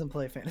 Kira doesn't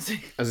play fantasy. I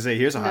was going to say,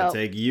 here's a hot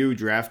take. You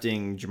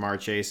drafting Jamar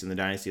Chase in the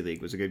Dynasty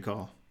League was a good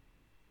call.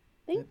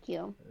 Thank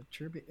you.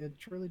 It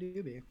truly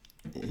do be.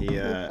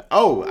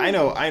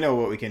 I know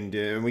what we can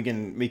do. We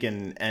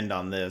can end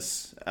on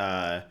this.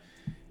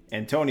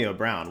 Antonio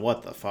Brown,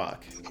 what the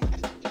fuck?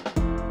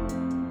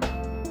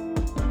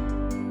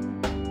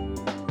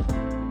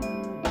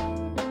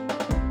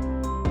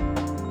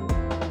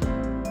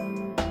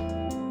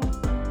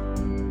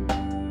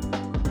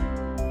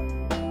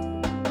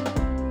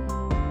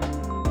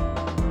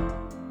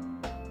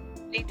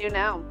 What do you do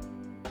now?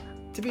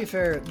 To be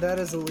fair, that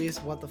is the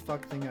least what the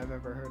fuck thing I've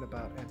ever heard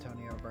about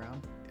Antonio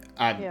Brown.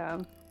 Yeah.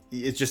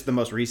 It's just the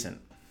most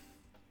recent.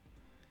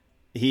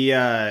 He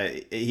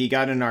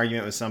got in an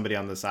argument with somebody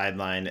on the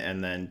sideline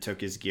and then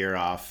took his gear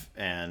off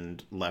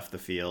and left the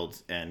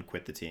field and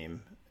quit the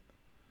team.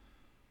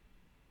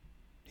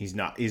 He's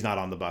not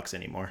on the Bucs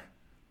anymore.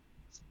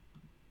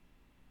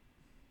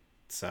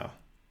 So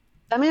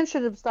that man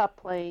should have stopped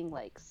playing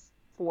like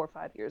 4 or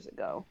 5 years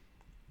ago.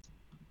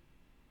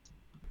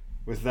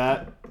 With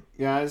that,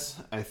 guys,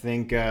 I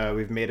think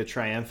we've made a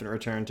triumphant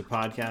return to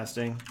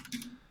podcasting.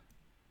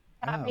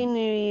 Happy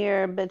New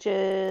Year,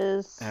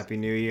 bitches. Happy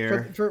New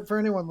Year. For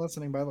anyone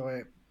listening, by the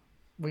way,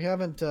 we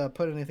haven't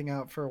put anything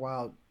out for a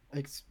while,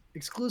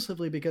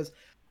 exclusively because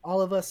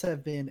all of us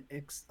have been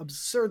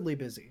absurdly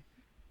busy.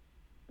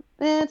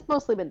 It's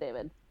mostly been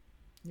David.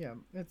 Yeah,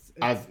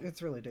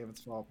 it's really David's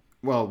fault.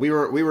 Well, we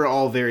were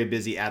all very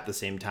busy at the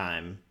same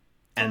time,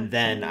 and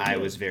then I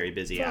was very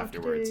busy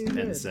afterwards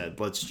and said,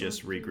 let's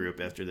just regroup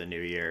after the new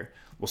year.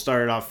 We'll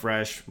start it off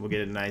fresh. We'll get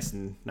it nice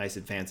and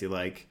fancy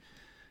like,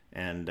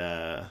 and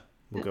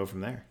we'll go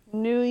from there.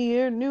 New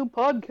year, new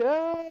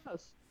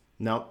podcast.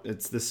 Nope,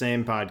 it's the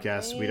same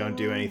podcast. We don't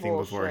do anything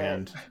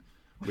beforehand.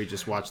 We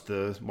just watch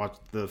the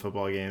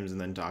football games and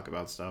then talk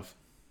about stuff.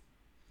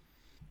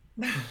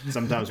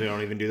 Sometimes we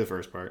don't even do the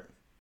first part.